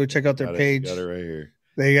 USA.org. Go check out their page. Got it right here.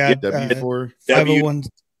 They got W4 501.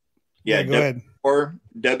 Yeah, go ahead.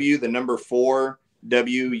 W, the number 4,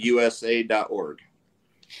 WUSA.org.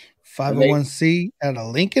 501c out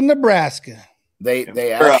of Lincoln, Nebraska. They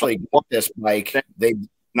actually got this bike. They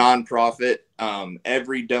nonprofit.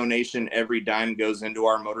 Every donation, every dime goes into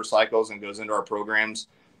our motorcycles and goes into our programs.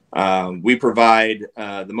 We provide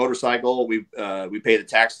the motorcycle. We pay the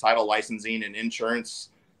tax, title, licensing, and insurance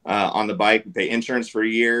on the bike. We pay insurance for a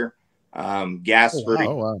year, gas for a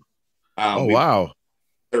year. Wow.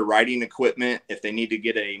 Their riding equipment. If they need to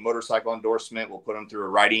get a motorcycle endorsement, we'll put them through a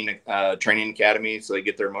riding training academy so they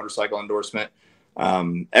get their motorcycle endorsement.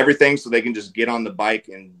 Everything so they can just get on the bike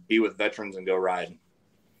and be with veterans and go ride.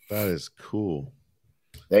 That is cool.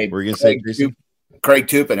 We're going to say Craig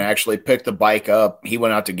Tupin actually picked the bike up. He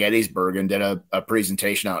went out to Gettysburg and did a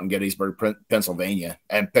presentation out in Gettysburg, Pennsylvania,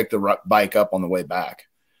 and picked the bike up on the way back.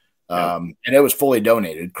 And it was fully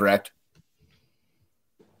donated, correct?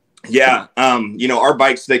 Yeah. You know, our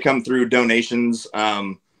bikes, they come through donations.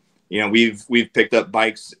 You know, we've picked up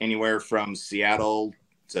bikes anywhere from Seattle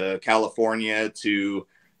to California to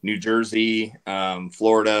New Jersey,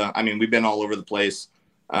 Florida. I mean, we've been all over the place.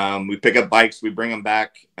 We pick up bikes, we bring them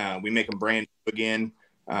back, we make them brand new again.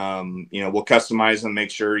 You know, we'll customize them,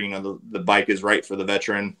 make sure, you know, the bike is right for the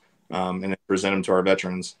veteran, and then present them to our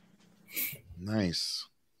veterans. Nice.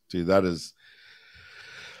 Dude,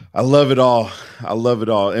 I love it all. I love it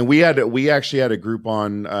all. And we actually had a group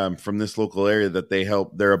on from this local area that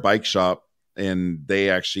they're a bike shop, and they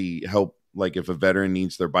actually help. Like if a veteran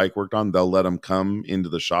needs their bike worked on, they'll let them come into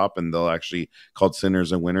the shop, and they'll actually called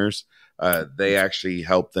Sinners and Winners. they actually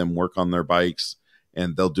help them work on their bikes,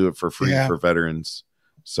 and they'll do it for free for veterans.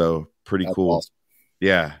 So pretty cool. Awesome.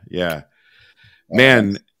 Yeah.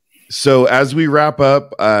 Man, so as we wrap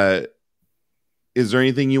up, is there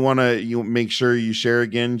anything you want to make sure you share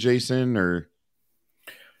again, Jason? Or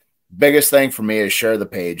biggest thing for me is share the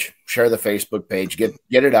page, share the Facebook page, get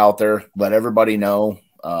it out there, let everybody know,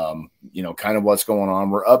 kind of what's going on.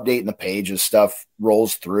 We're updating the page as stuff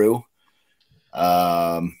rolls through.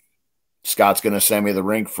 Scott's going to send me the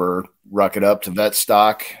link for Ruck It Up to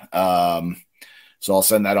Vetstock. So I'll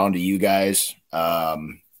send that on to you guys.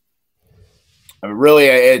 Really,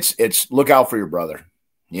 it's look out for your brother.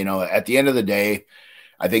 At the end of the day,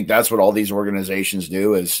 I think that's what all these organizations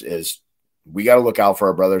do is we got to look out for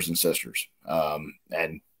our brothers and sisters.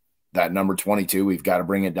 And that number 22, we've got to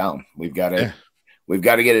bring it down. We've got to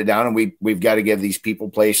get it down, and we've got to give these people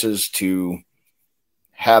places to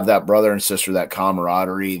have that brother and sister, that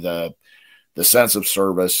camaraderie, the sense of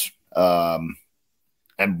service, and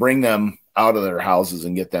bring them out of their houses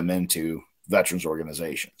and get them into veterans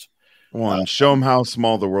organizations. Well, show them how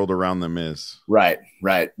small the world around them is. Right.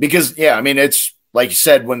 Because, it's like you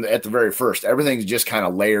said, at the very first, everything just kind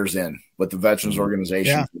of layers in with the veterans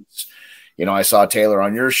organization. Yeah. I saw Taylor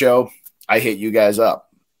on your show. I hit you guys up.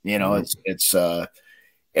 It's a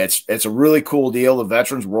really cool deal. The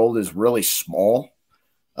veterans world is really small.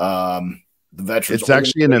 The veterans. It's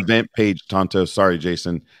actually an event page, Tonto. Sorry,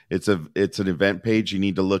 Jason. It's an event page. You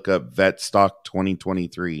need to look up Vetstock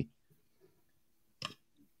 2023.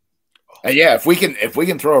 Yeah, if we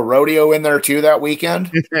can throw a rodeo in there too that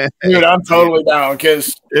weekend, dude, I'm totally down,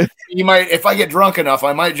 because if I get drunk enough,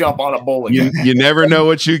 I might jump on a bull again. You never know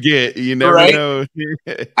what you get. You never know.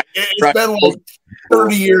 It's been like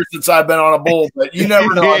 30 years since I've been on a bull, but you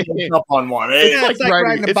never know. I can jump on one. It's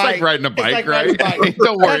like riding a bike, right?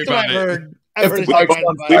 Don't worry about it. If the bike's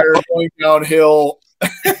on fire, going downhill.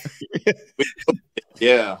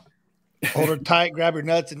 Yeah. Hold her tight, grab your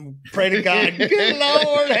nuts, and pray to God. Good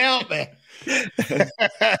Lord, help me.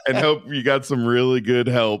 And hope you got some really good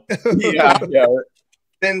help. Yeah.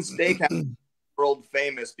 Then Steakhouse world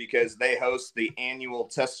famous because they host the annual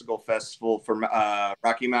Testicle Festival for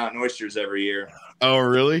Rocky Mountain Oysters every year. Oh,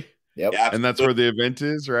 really? Yep. Yeah, and that's where the event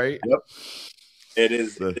is, right? Yep. It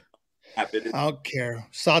is. I don't care.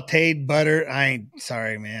 Sauteed butter. I ain't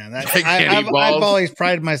sorry, man. I've always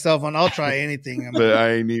prided myself on I'll try anything. But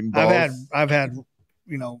I ain't eating balls. I've had,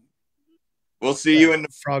 we'll see you in the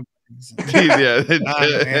frog. Yeah.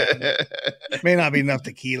 May not be enough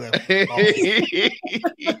tequila. It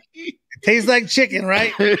tastes like chicken,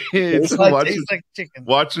 right? Tastes like chicken.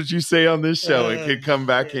 Watch what you say on this show. It could come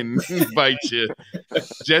back and bite you.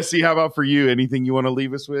 Jesse, how about for you? Anything you want to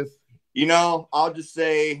leave us with? I'll just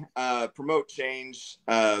say, promote change,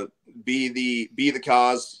 be the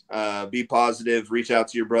cause, be positive, reach out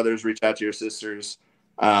to your brothers, reach out to your sisters,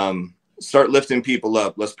 start lifting people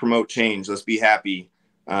up. Let's promote change. Let's be happy.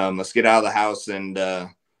 Let's get out of the house and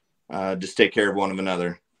just take care of one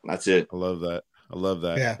another. That's it. I love that.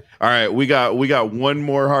 Yeah. All right. We got one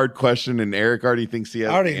more hard question, and Eric already thinks he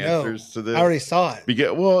has the answers to this. I already saw it.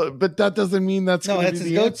 But that doesn't mean that's going to be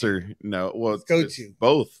the answer. No, well, it's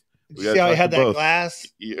both. See how I had that glass?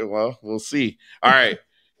 Yeah, well, we'll see. All right.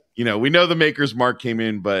 We know the Maker's Mark came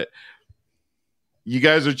in, but you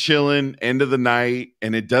guys are chilling, end of the night,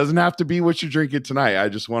 and it doesn't have to be what you're drinking tonight. I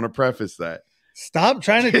just want to preface that. Stop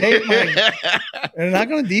trying to take my... They're not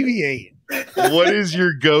going to deviate. What is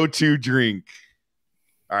your go-to drink?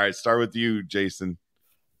 All right, start with you, Jason.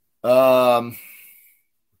 Probably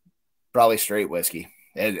straight whiskey.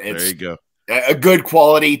 There you go. A good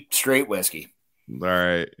quality straight whiskey. All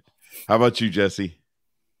right. How about you, Jesse?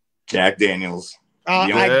 Jack Daniels. 2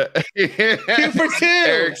 for 2.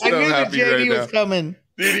 Eric's I knew so the JD was coming.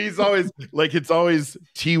 Dude, he's always it's always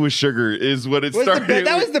tea with sugar is what it started.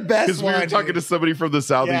 That was the best because we were talking to somebody from the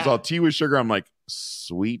South. He's all tea with sugar. I'm like,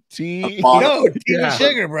 sweet tea? No, tea with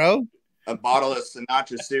sugar, bro. A bottle of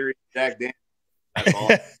Sinatra Series Jack Daniels. That's all.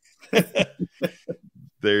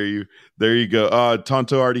 There you go.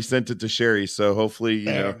 Tonto already sent it to Sherry, so hopefully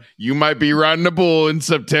you might be riding a bull in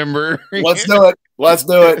September. Let's do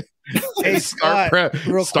it. Hey, Scott,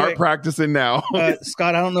 start practicing now.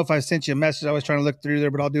 Scott, I don't know if I sent you a message. I was trying to look through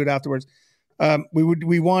there, but I'll do it afterwards.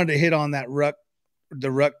 We wanted to hit on that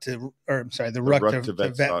the ruck to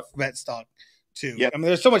Vetstock too. Yep. I mean,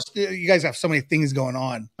 there's so much. You guys have so many things going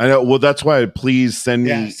on. I know. Well, that's why please send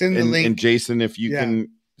me the link. And Jason, if you can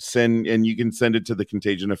send, and you can send it to the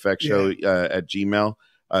Contagion Effect Show at Gmail.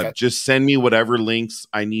 Just send me whatever links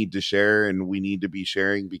I need to share, and we need to be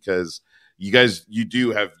sharing because you guys,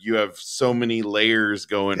 you have so many layers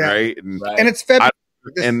going, right? And it's February.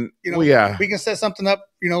 And you know, we can set something up,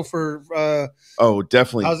 you know, for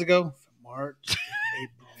definitely. How's it go? March,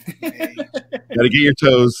 April, May. Gotta get your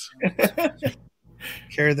toes.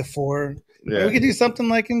 Carry the 4. Yeah. We could do something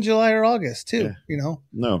like in July or August too. Yeah. You know,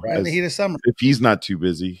 no, in the heat of summer. If he's not too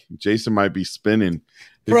busy, Jason might be spinning.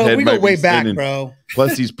 His bro, head we might go way be back, spinning. bro.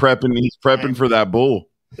 Plus, he's prepping. He's prepping for that bull.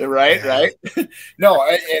 Right. No,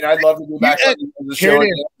 and I'd love to be back on the show.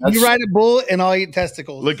 You ride a bull and I'll eat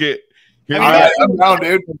testicles. Look at. I'm down,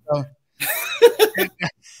 dude.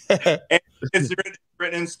 It's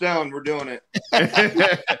written in stone. We're doing it.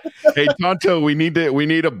 Hey, Tonto, we need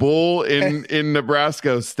a bull in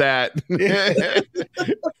Nebraska stat.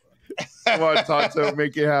 Come on, Tonto,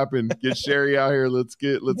 make it happen. Get Sherry out here. Let's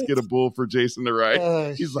get a bull for Jason to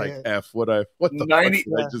ride. He's shit. Like, what the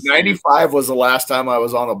 95 was the last time I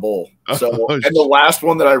was on a bull. So and the last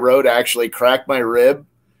one that I rode actually cracked my rib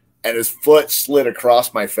and his foot slid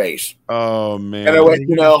across my face. Oh man. And I went,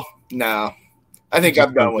 no. I think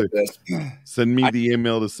I'm done with this. Send me the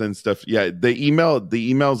email to send stuff. Yeah, the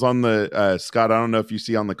email's on the Scott. I don't know if you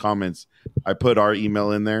see on the comments. I put our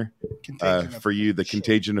email in there for you, the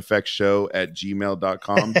Contagion Effect Show at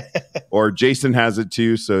gmail.com. Or Jason has it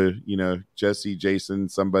too. So, Jesse, Jason,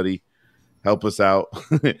 somebody help us out.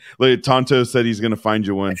 Look, Tonto said he's going to find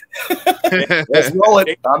you one. Let's roll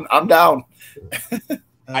it. I'm down.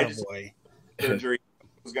 I just surgery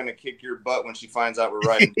was going to kick your butt when she finds out we're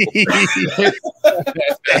riding. The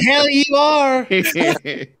hell you are.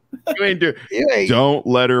 You ain't don't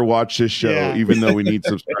let her watch this show, even though we need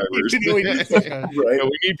subscribers. We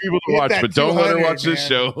need people to watch, but don't let her watch this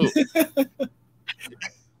show.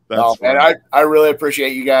 And I really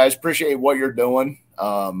appreciate you guys. Appreciate what you're doing.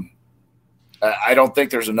 I don't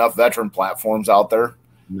think there's enough veteran platforms out there.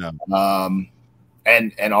 No.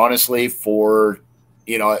 And honestly, for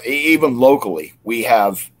even locally, we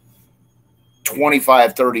have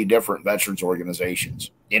 25, 30 different veterans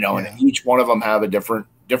organizations, and each one of them have a different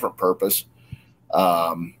purpose.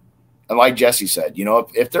 And like Jesse said,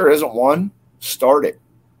 if there isn't one, start it.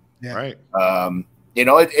 Yeah. Right.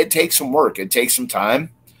 It takes some work. It takes some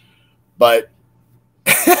time, but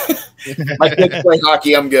my kids play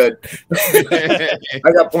hockey. I'm good.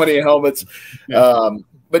 I got plenty of helmets.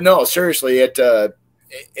 But no, seriously,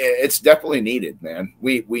 it's definitely needed, man.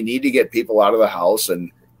 We need to get people out of the house.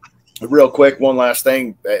 And real quick, one last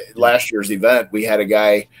thing. Last year's event, we had a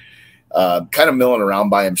guy kind of milling around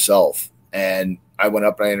by himself, and I went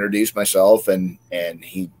up and I introduced myself, and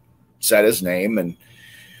he said his name, and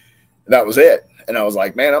that was it. And I was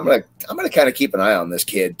like, man, I'm gonna kind of keep an eye on this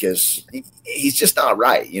kid because he's just not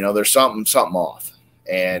right. There's something off.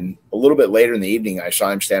 And a little bit later in the evening, I saw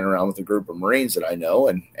him standing around with a group of Marines that I know,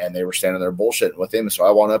 and they were standing there bullshitting with him. So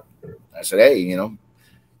I went up, I said, hey, you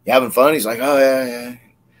having fun? He's like, oh, yeah.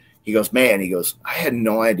 He goes, man, I had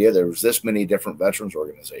no idea there was this many different veterans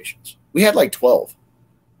organizations. We had like 12.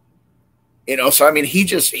 So, I mean,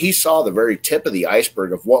 he saw the very tip of the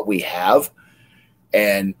iceberg of what we have.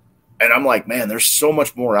 And I'm like, man, there's so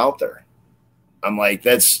much more out there. I'm like,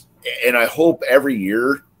 and I hope every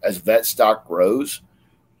year as Vetstock grows,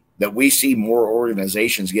 that we see more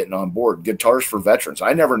organizations getting on board. Guitars for Veterans.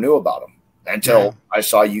 I never knew about them until I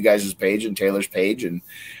saw you guys' page and Taylor's page. And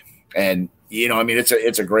I mean,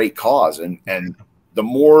 it's a great cause. And the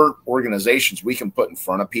more organizations we can put in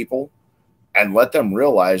front of people and let them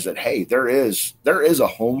realize that, hey, there is a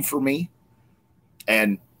home for me.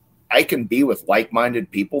 And I can be with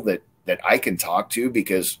like-minded people that I can talk to,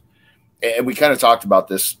 because, and we kind of talked about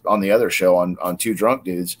this on the other show on Two Drunk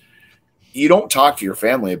Dudes. You don't talk to your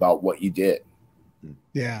family about what you did.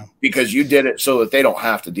 Yeah. Because you did it so that they don't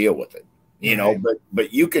have to deal with it,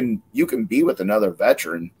 but you can be with another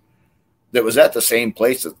veteran that was at the same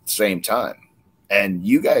place at the same time. And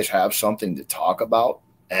you guys have something to talk about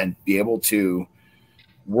and be able to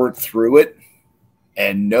work through it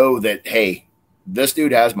and know that, hey, this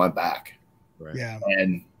dude has my back. Right. Yeah.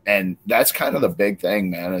 And that's kind of the big thing,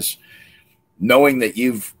 man, is knowing that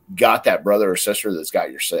you've got that brother or sister that's got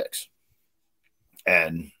your six.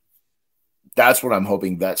 And that's what I'm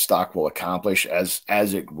hoping Vetstock will accomplish as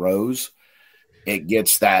it grows. It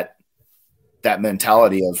gets that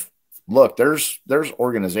mentality of, look, there's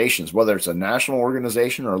organizations, whether it's a national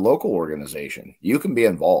organization or a local organization, you can be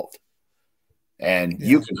involved. And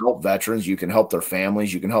you can help veterans, you can help their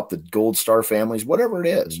families, you can help the Gold Star families, whatever it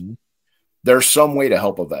is. Mm-hmm. There's some way to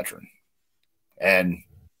help a veteran. And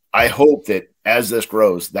I hope that as this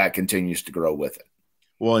grows, that continues to grow with it.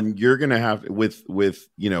 Well, and you're going to have with,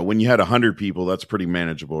 when you had 100 people, that's pretty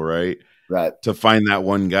manageable, right? Right. To find that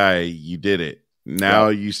one guy, you did it. Now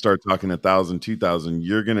you start talking 1,000, 2,000,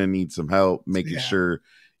 you're going to need some help making sure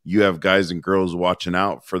you have guys and girls watching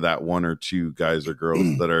out for that one or two guys or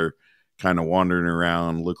girls that are kind of wandering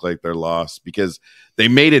around, look like they're lost because they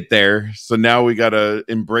made it there. So now we got to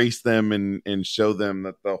embrace them and show them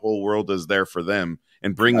that the whole world is there for them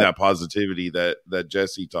and bring that positivity that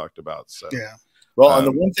Jesse talked about. So, yeah. Well, and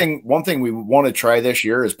the one thing we want to try this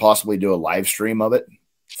year is possibly do a live stream of it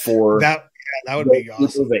for that. Yeah, that would be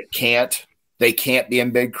awesome. They can't be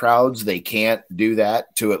in big crowds. They can't do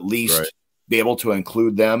that, to at least be able to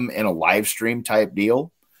include them in a live stream type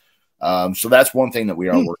deal. So that's one thing that we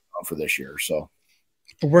are working on for this year. So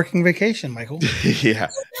a working vacation, Michael. Yeah.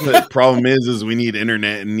 The problem is we need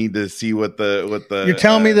internet and need to see what the you're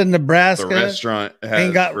telling me the Nebraska restaurant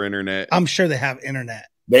has for internet. I'm sure they have internet.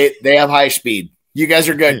 They have high speed. You guys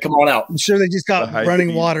are good. Come on out. I'm sure they just got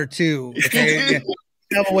running water too. Okay.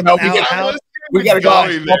 We got to go.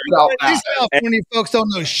 These California folks don't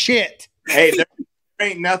know shit. Hey, there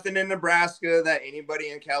ain't nothing in Nebraska that anybody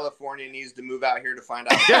in California needs to move out here to find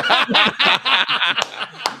out.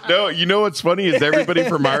 No, you know what's funny is everybody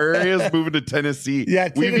from our area is moving to Tennessee. Yeah,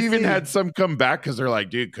 we've even had some come back because they're like,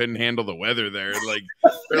 dude, couldn't handle the weather there. Like,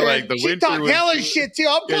 they're like the she winter. She talked hellish shit too.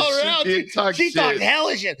 I'm calling her out. She talked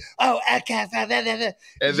hellish shit. Oh, I can't.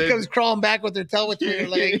 And she comes crawling back with her tail between her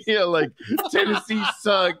legs. Yeah, like Tennessee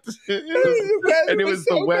sucked. And it was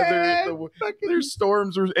the weather. There's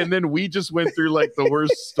storms, and then we just went through like the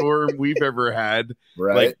worst storm we've ever had.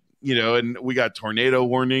 Right. Like, you know, and we got tornado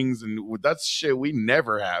warnings, and that's shit we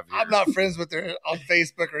never have here. I'm not friends with her on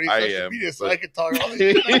Facebook or any social media, so I can talk all this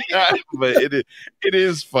shit. But it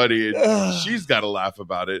is funny. She's got to laugh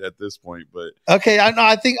about it at this point. But okay,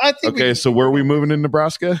 I think. Okay, so where are we moving in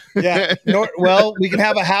Nebraska? Yeah, well, we can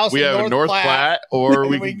have a house. We have North Platte, or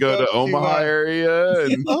we can go to Omaha area.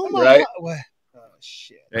 And, Omaha, right? Oh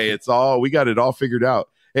shit! Hey, we got it all figured out.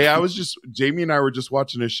 Hey, Jamie and I were just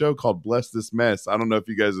watching a show called Bless This Mess. I don't know if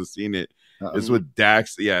you guys have seen it. It's with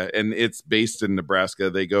Dax. Yeah. And it's based in Nebraska.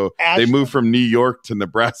 They move from New York to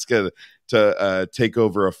Nebraska to take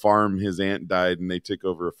over a farm. His aunt died and they took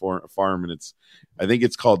over a farm. And I think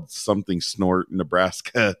it's called something Snort,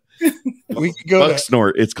 Nebraska. We could go Buck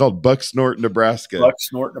Snort. It's called Buck Snort, Nebraska. Buck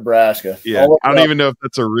Snort, Nebraska. Yeah. I don't even know if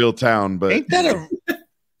that's a real town, but ain't that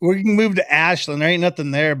we can move to Ashland. There ain't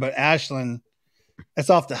nothing there, but Ashland. That's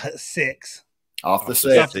off the 6. Off the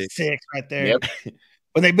 6. Off the 6 right there. Yep.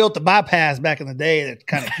 When they built the bypass back in the day, that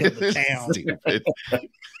kind of killed the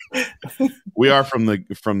town. We are from the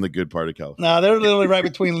good part of California. No, they're literally right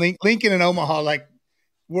between Lincoln and Omaha. Like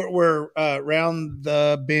where Round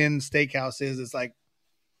the Bend Steakhouse is. It's like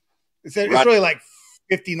it's really like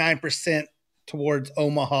 59% towards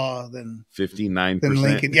Omaha than 59% than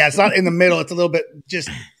Lincoln. Yeah, it's not in the middle. It's a little bit just.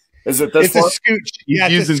 Is it this? It's a scooch.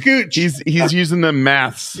 It's a scooch. He's using the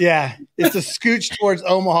maths. Yeah, it's a scooch towards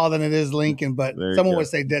Omaha than it is Lincoln, but someone would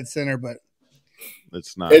say dead center, but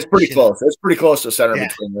it's not. It's pretty close. It's pretty close to center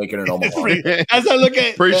between Lincoln and Omaha. As I look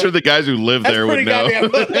at, pretty sure the guys who live there would know.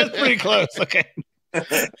 That's pretty close. Okay.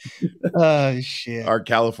 Oh shit! Our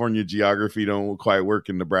California geography don't quite work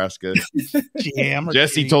in Nebraska.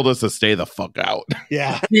 Jesse told us to stay the fuck out.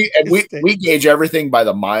 Yeah, we gauge everything by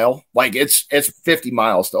the mile. Like it's 50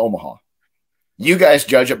 miles to Omaha. You guys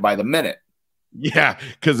judge it by the minute. Yeah,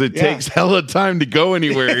 because it takes hella time to go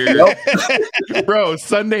anywhere here. Bro,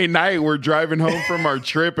 Sunday night, we're driving home from our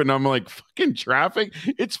trip, and I'm like, fucking traffic?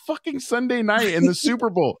 It's fucking Sunday night in the Super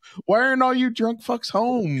Bowl. Why aren't all you drunk fucks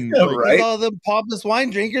home? Yeah, right? All the pompous wine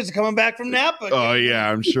drinkers are coming back from Napa. Oh, yeah,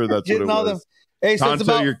 I'm sure that's what it was. Hey, so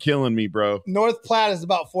Tonto, you're killing me, bro. North Platte is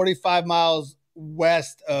about 45 miles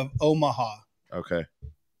west of Omaha. Okay.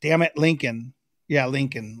 Damn it, Lincoln. Yeah,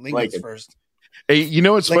 Lincoln's first. Hey, you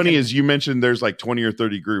know what's funny is you mentioned there's like 20 or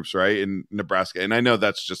 30 groups, right, in Nebraska, and I know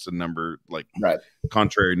that's just a number, like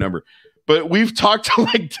contrary number, but we've talked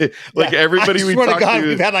to everybody we talked to.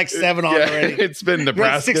 We've had like 7 on already. It's been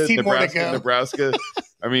Nebraska, Nebraska.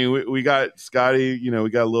 I mean, we got Scotty. You know,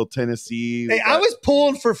 we got a little Tennessee. Hey, I was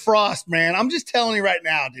pulling for Frost, man. I'm just telling you right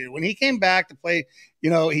now, dude. When he came back to play,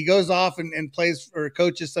 you know, he goes off and plays or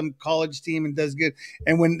coaches some college team and does good.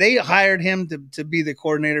 And when they hired him to be the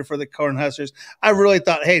coordinator for the Cornhuskers, I really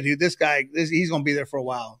thought, hey, dude, this guy, he's going to be there for a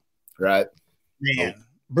while. Right. Man.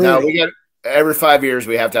 No, we got every 5 years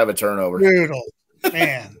we have to have a turnover. Brutal.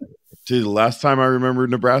 Man. Dude, the last time I remember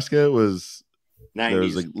Nebraska was 90s. There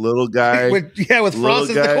was a little guy. with Frost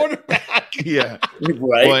as the quarterback. Yeah.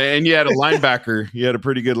 Right. Well, and you had a linebacker. You had a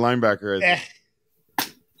pretty good linebacker.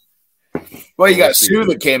 Well, you got Sue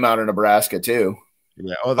that came out of Nebraska, too.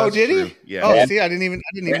 Yeah. Oh, that's did true. he? Yeah. Oh, see, I didn't even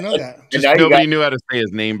know that. Just nobody knew how to say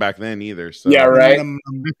his name back then either. So. Yeah, right.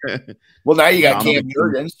 Well, now you got Cam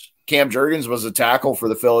Jurgens. Cam Jurgens was a tackle for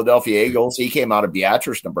the Philadelphia Eagles. He came out of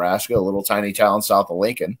Beatrice, Nebraska, a little tiny town south of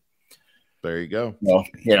Lincoln. There you go. Well,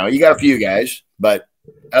 you got a few guys, but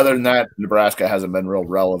other than that, Nebraska hasn't been real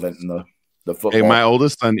relevant in the football. Hey, my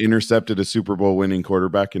oldest son intercepted a Super Bowl winning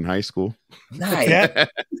quarterback in high school. Nice.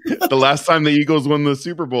 The last time the Eagles won the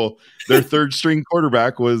Super Bowl, their third string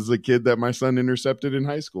quarterback was the kid that my son intercepted in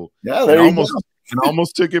high school. Yeah, there you go. And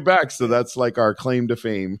almost took it back. So that's like our claim to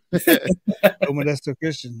fame. Go Modesto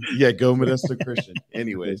Christian. Yeah, go Modesto Christian.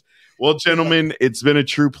 Anyways, well, gentlemen, it's been a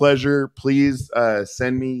true pleasure. Please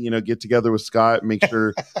send me, get together with Scott. Make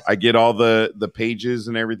sure I get all the pages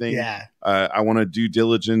and everything. Yeah. I want to do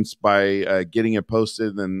diligence by getting it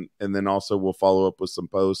posted, and then also we'll follow up with some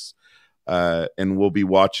posts. And we'll be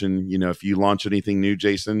watching. If you launch anything new,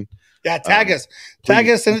 Jason. Yeah, tag us,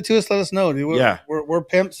 send it to us, let us know. Dude. We're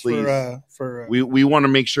pimps please. for. We want to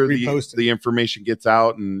make sure the information gets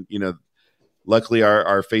out, and luckily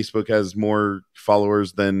our Facebook has more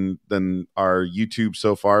followers than our YouTube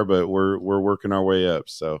so far, but we're working our way up.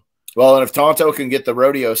 So. Well, and if Tonto can get the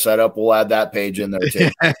rodeo set up, we'll add that page in there too.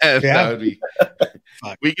 That would be.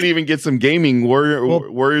 We could even get some gaming.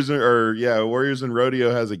 Warriors and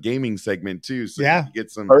Rodeo has a gaming segment too, so you get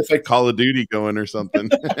some perfect Call of Duty going or something.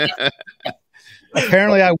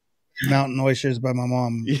 Apparently, I mountain oysters by my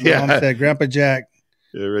mom. My mom said, "Grandpa Jack."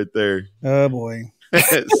 Yeah, right there. Oh boy.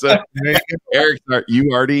 So, Eric, you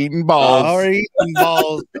already eating balls? Already eating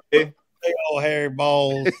balls. Big old hairy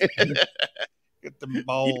balls. Get them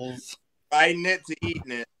balls. Riding it to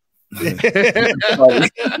eating it.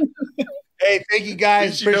 Hey, thank you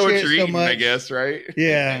guys. You know what Appreciate you're it so eating, much. I guess, right?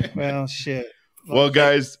 Yeah. Well, shit. Well,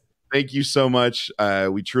 guys, thank you so much.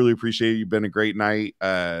 We truly appreciate it. You've been a great night.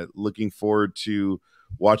 Looking forward to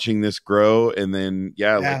watching this grow, and then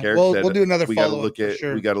like Eric said, we'll do another we follow-up.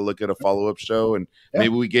 We got to look at a follow-up show, and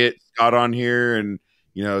maybe we get Scott on here, and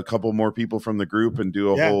a couple more people from the group, and do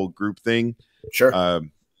a whole group thing. Sure.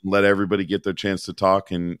 Let everybody get their chance to talk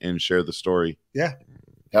and share the story. Yeah.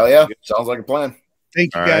 Hell yeah. Sounds like a plan.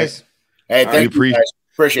 Thank you, guys. Hey, thank you guys.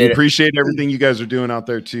 Appreciate it. Appreciate everything you guys are doing out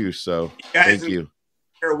there too. So thank you.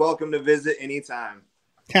 You're welcome to visit anytime.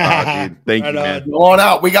 Dude, thank you, man. Go on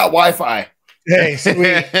out. We got Wi-Fi. Hey,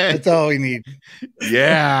 sweet. That's all we need.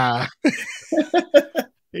 Yeah.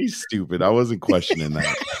 He's stupid. I wasn't questioning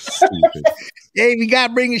that. Stupid. Hey, we got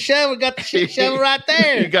to bring a shovel. Got the shit shovel right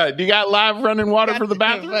there. You got live running water for the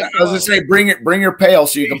bathroom? I was going to say, bring your pail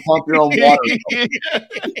so you can pump your own water.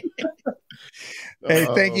 Hey,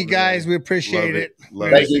 thank you guys. We appreciate it.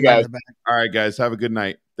 Thank you guys. All right, guys. Have a good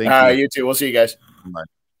night. Thank you. You too. We'll see you guys. Bye.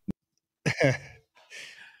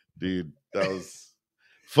 Dude, that was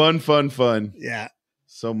fun. Yeah.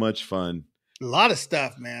 So much fun. A lot of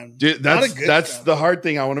stuff, man. Dude, that's the hard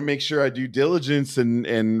thing. I want to make sure I do diligence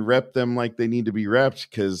and rep them like they need to be repped,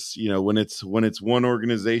 because when it's one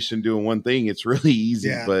organization doing one thing, it's really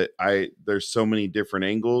easy. But there's so many different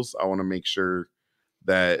angles. I want to make sure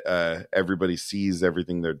that everybody sees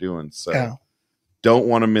everything they're doing. So don't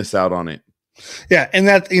want to miss out on it. Yeah, and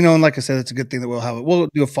that and like I said, it's a good thing that we'll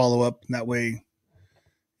do a follow up. That way,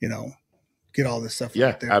 get all this stuff.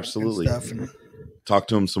 Yeah, there absolutely. And talk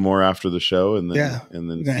to them some more after the show, and then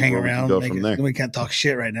we're gonna hang around. Go from there. We can't talk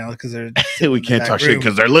shit right now because they're we can't talk shit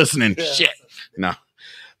because they're listening. Yeah. Shit. No.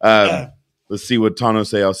 Let's see what Tonto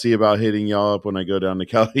say. I'll see about hitting y'all up when I go down to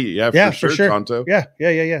Cali. Yeah, for sure, Tonto. Yeah.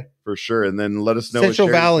 For sure. And then let us know. Central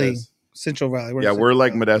what Valley. says. Central Valley. We're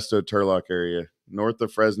like Modesto, Turlock area, north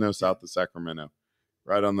of Fresno, south of Sacramento,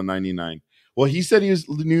 right on the 99. Well, he said he was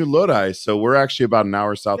near Lodi, so we're actually about an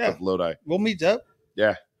hour south of Lodi. We'll meet up.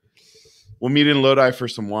 Yeah. We'll meet in Lodi for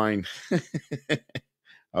some wine.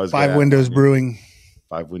 Five Windows Brewing.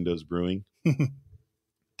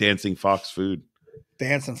 Dancing Fox Food.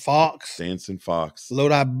 Dancing Fox.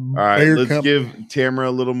 Lodi. All right, let's give Tamara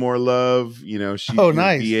a little more love. She's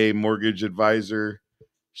nice. VA mortgage advisor.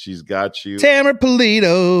 She's got you. Tamara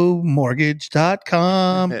Polito,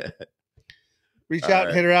 mortgage.com. Reach out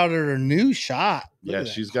and hit her out at her new shop.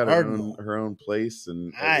 She's got her own place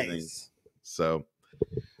and everything. So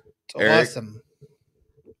Eric, awesome.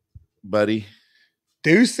 Buddy.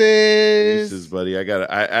 Deuces, buddy. I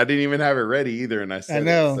didn't even have it ready either, and I said, I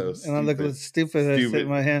know, and I look stupid. I sit in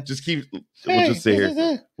my hand. We'll just sit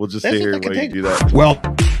here. We'll just sit here while you do that. Well,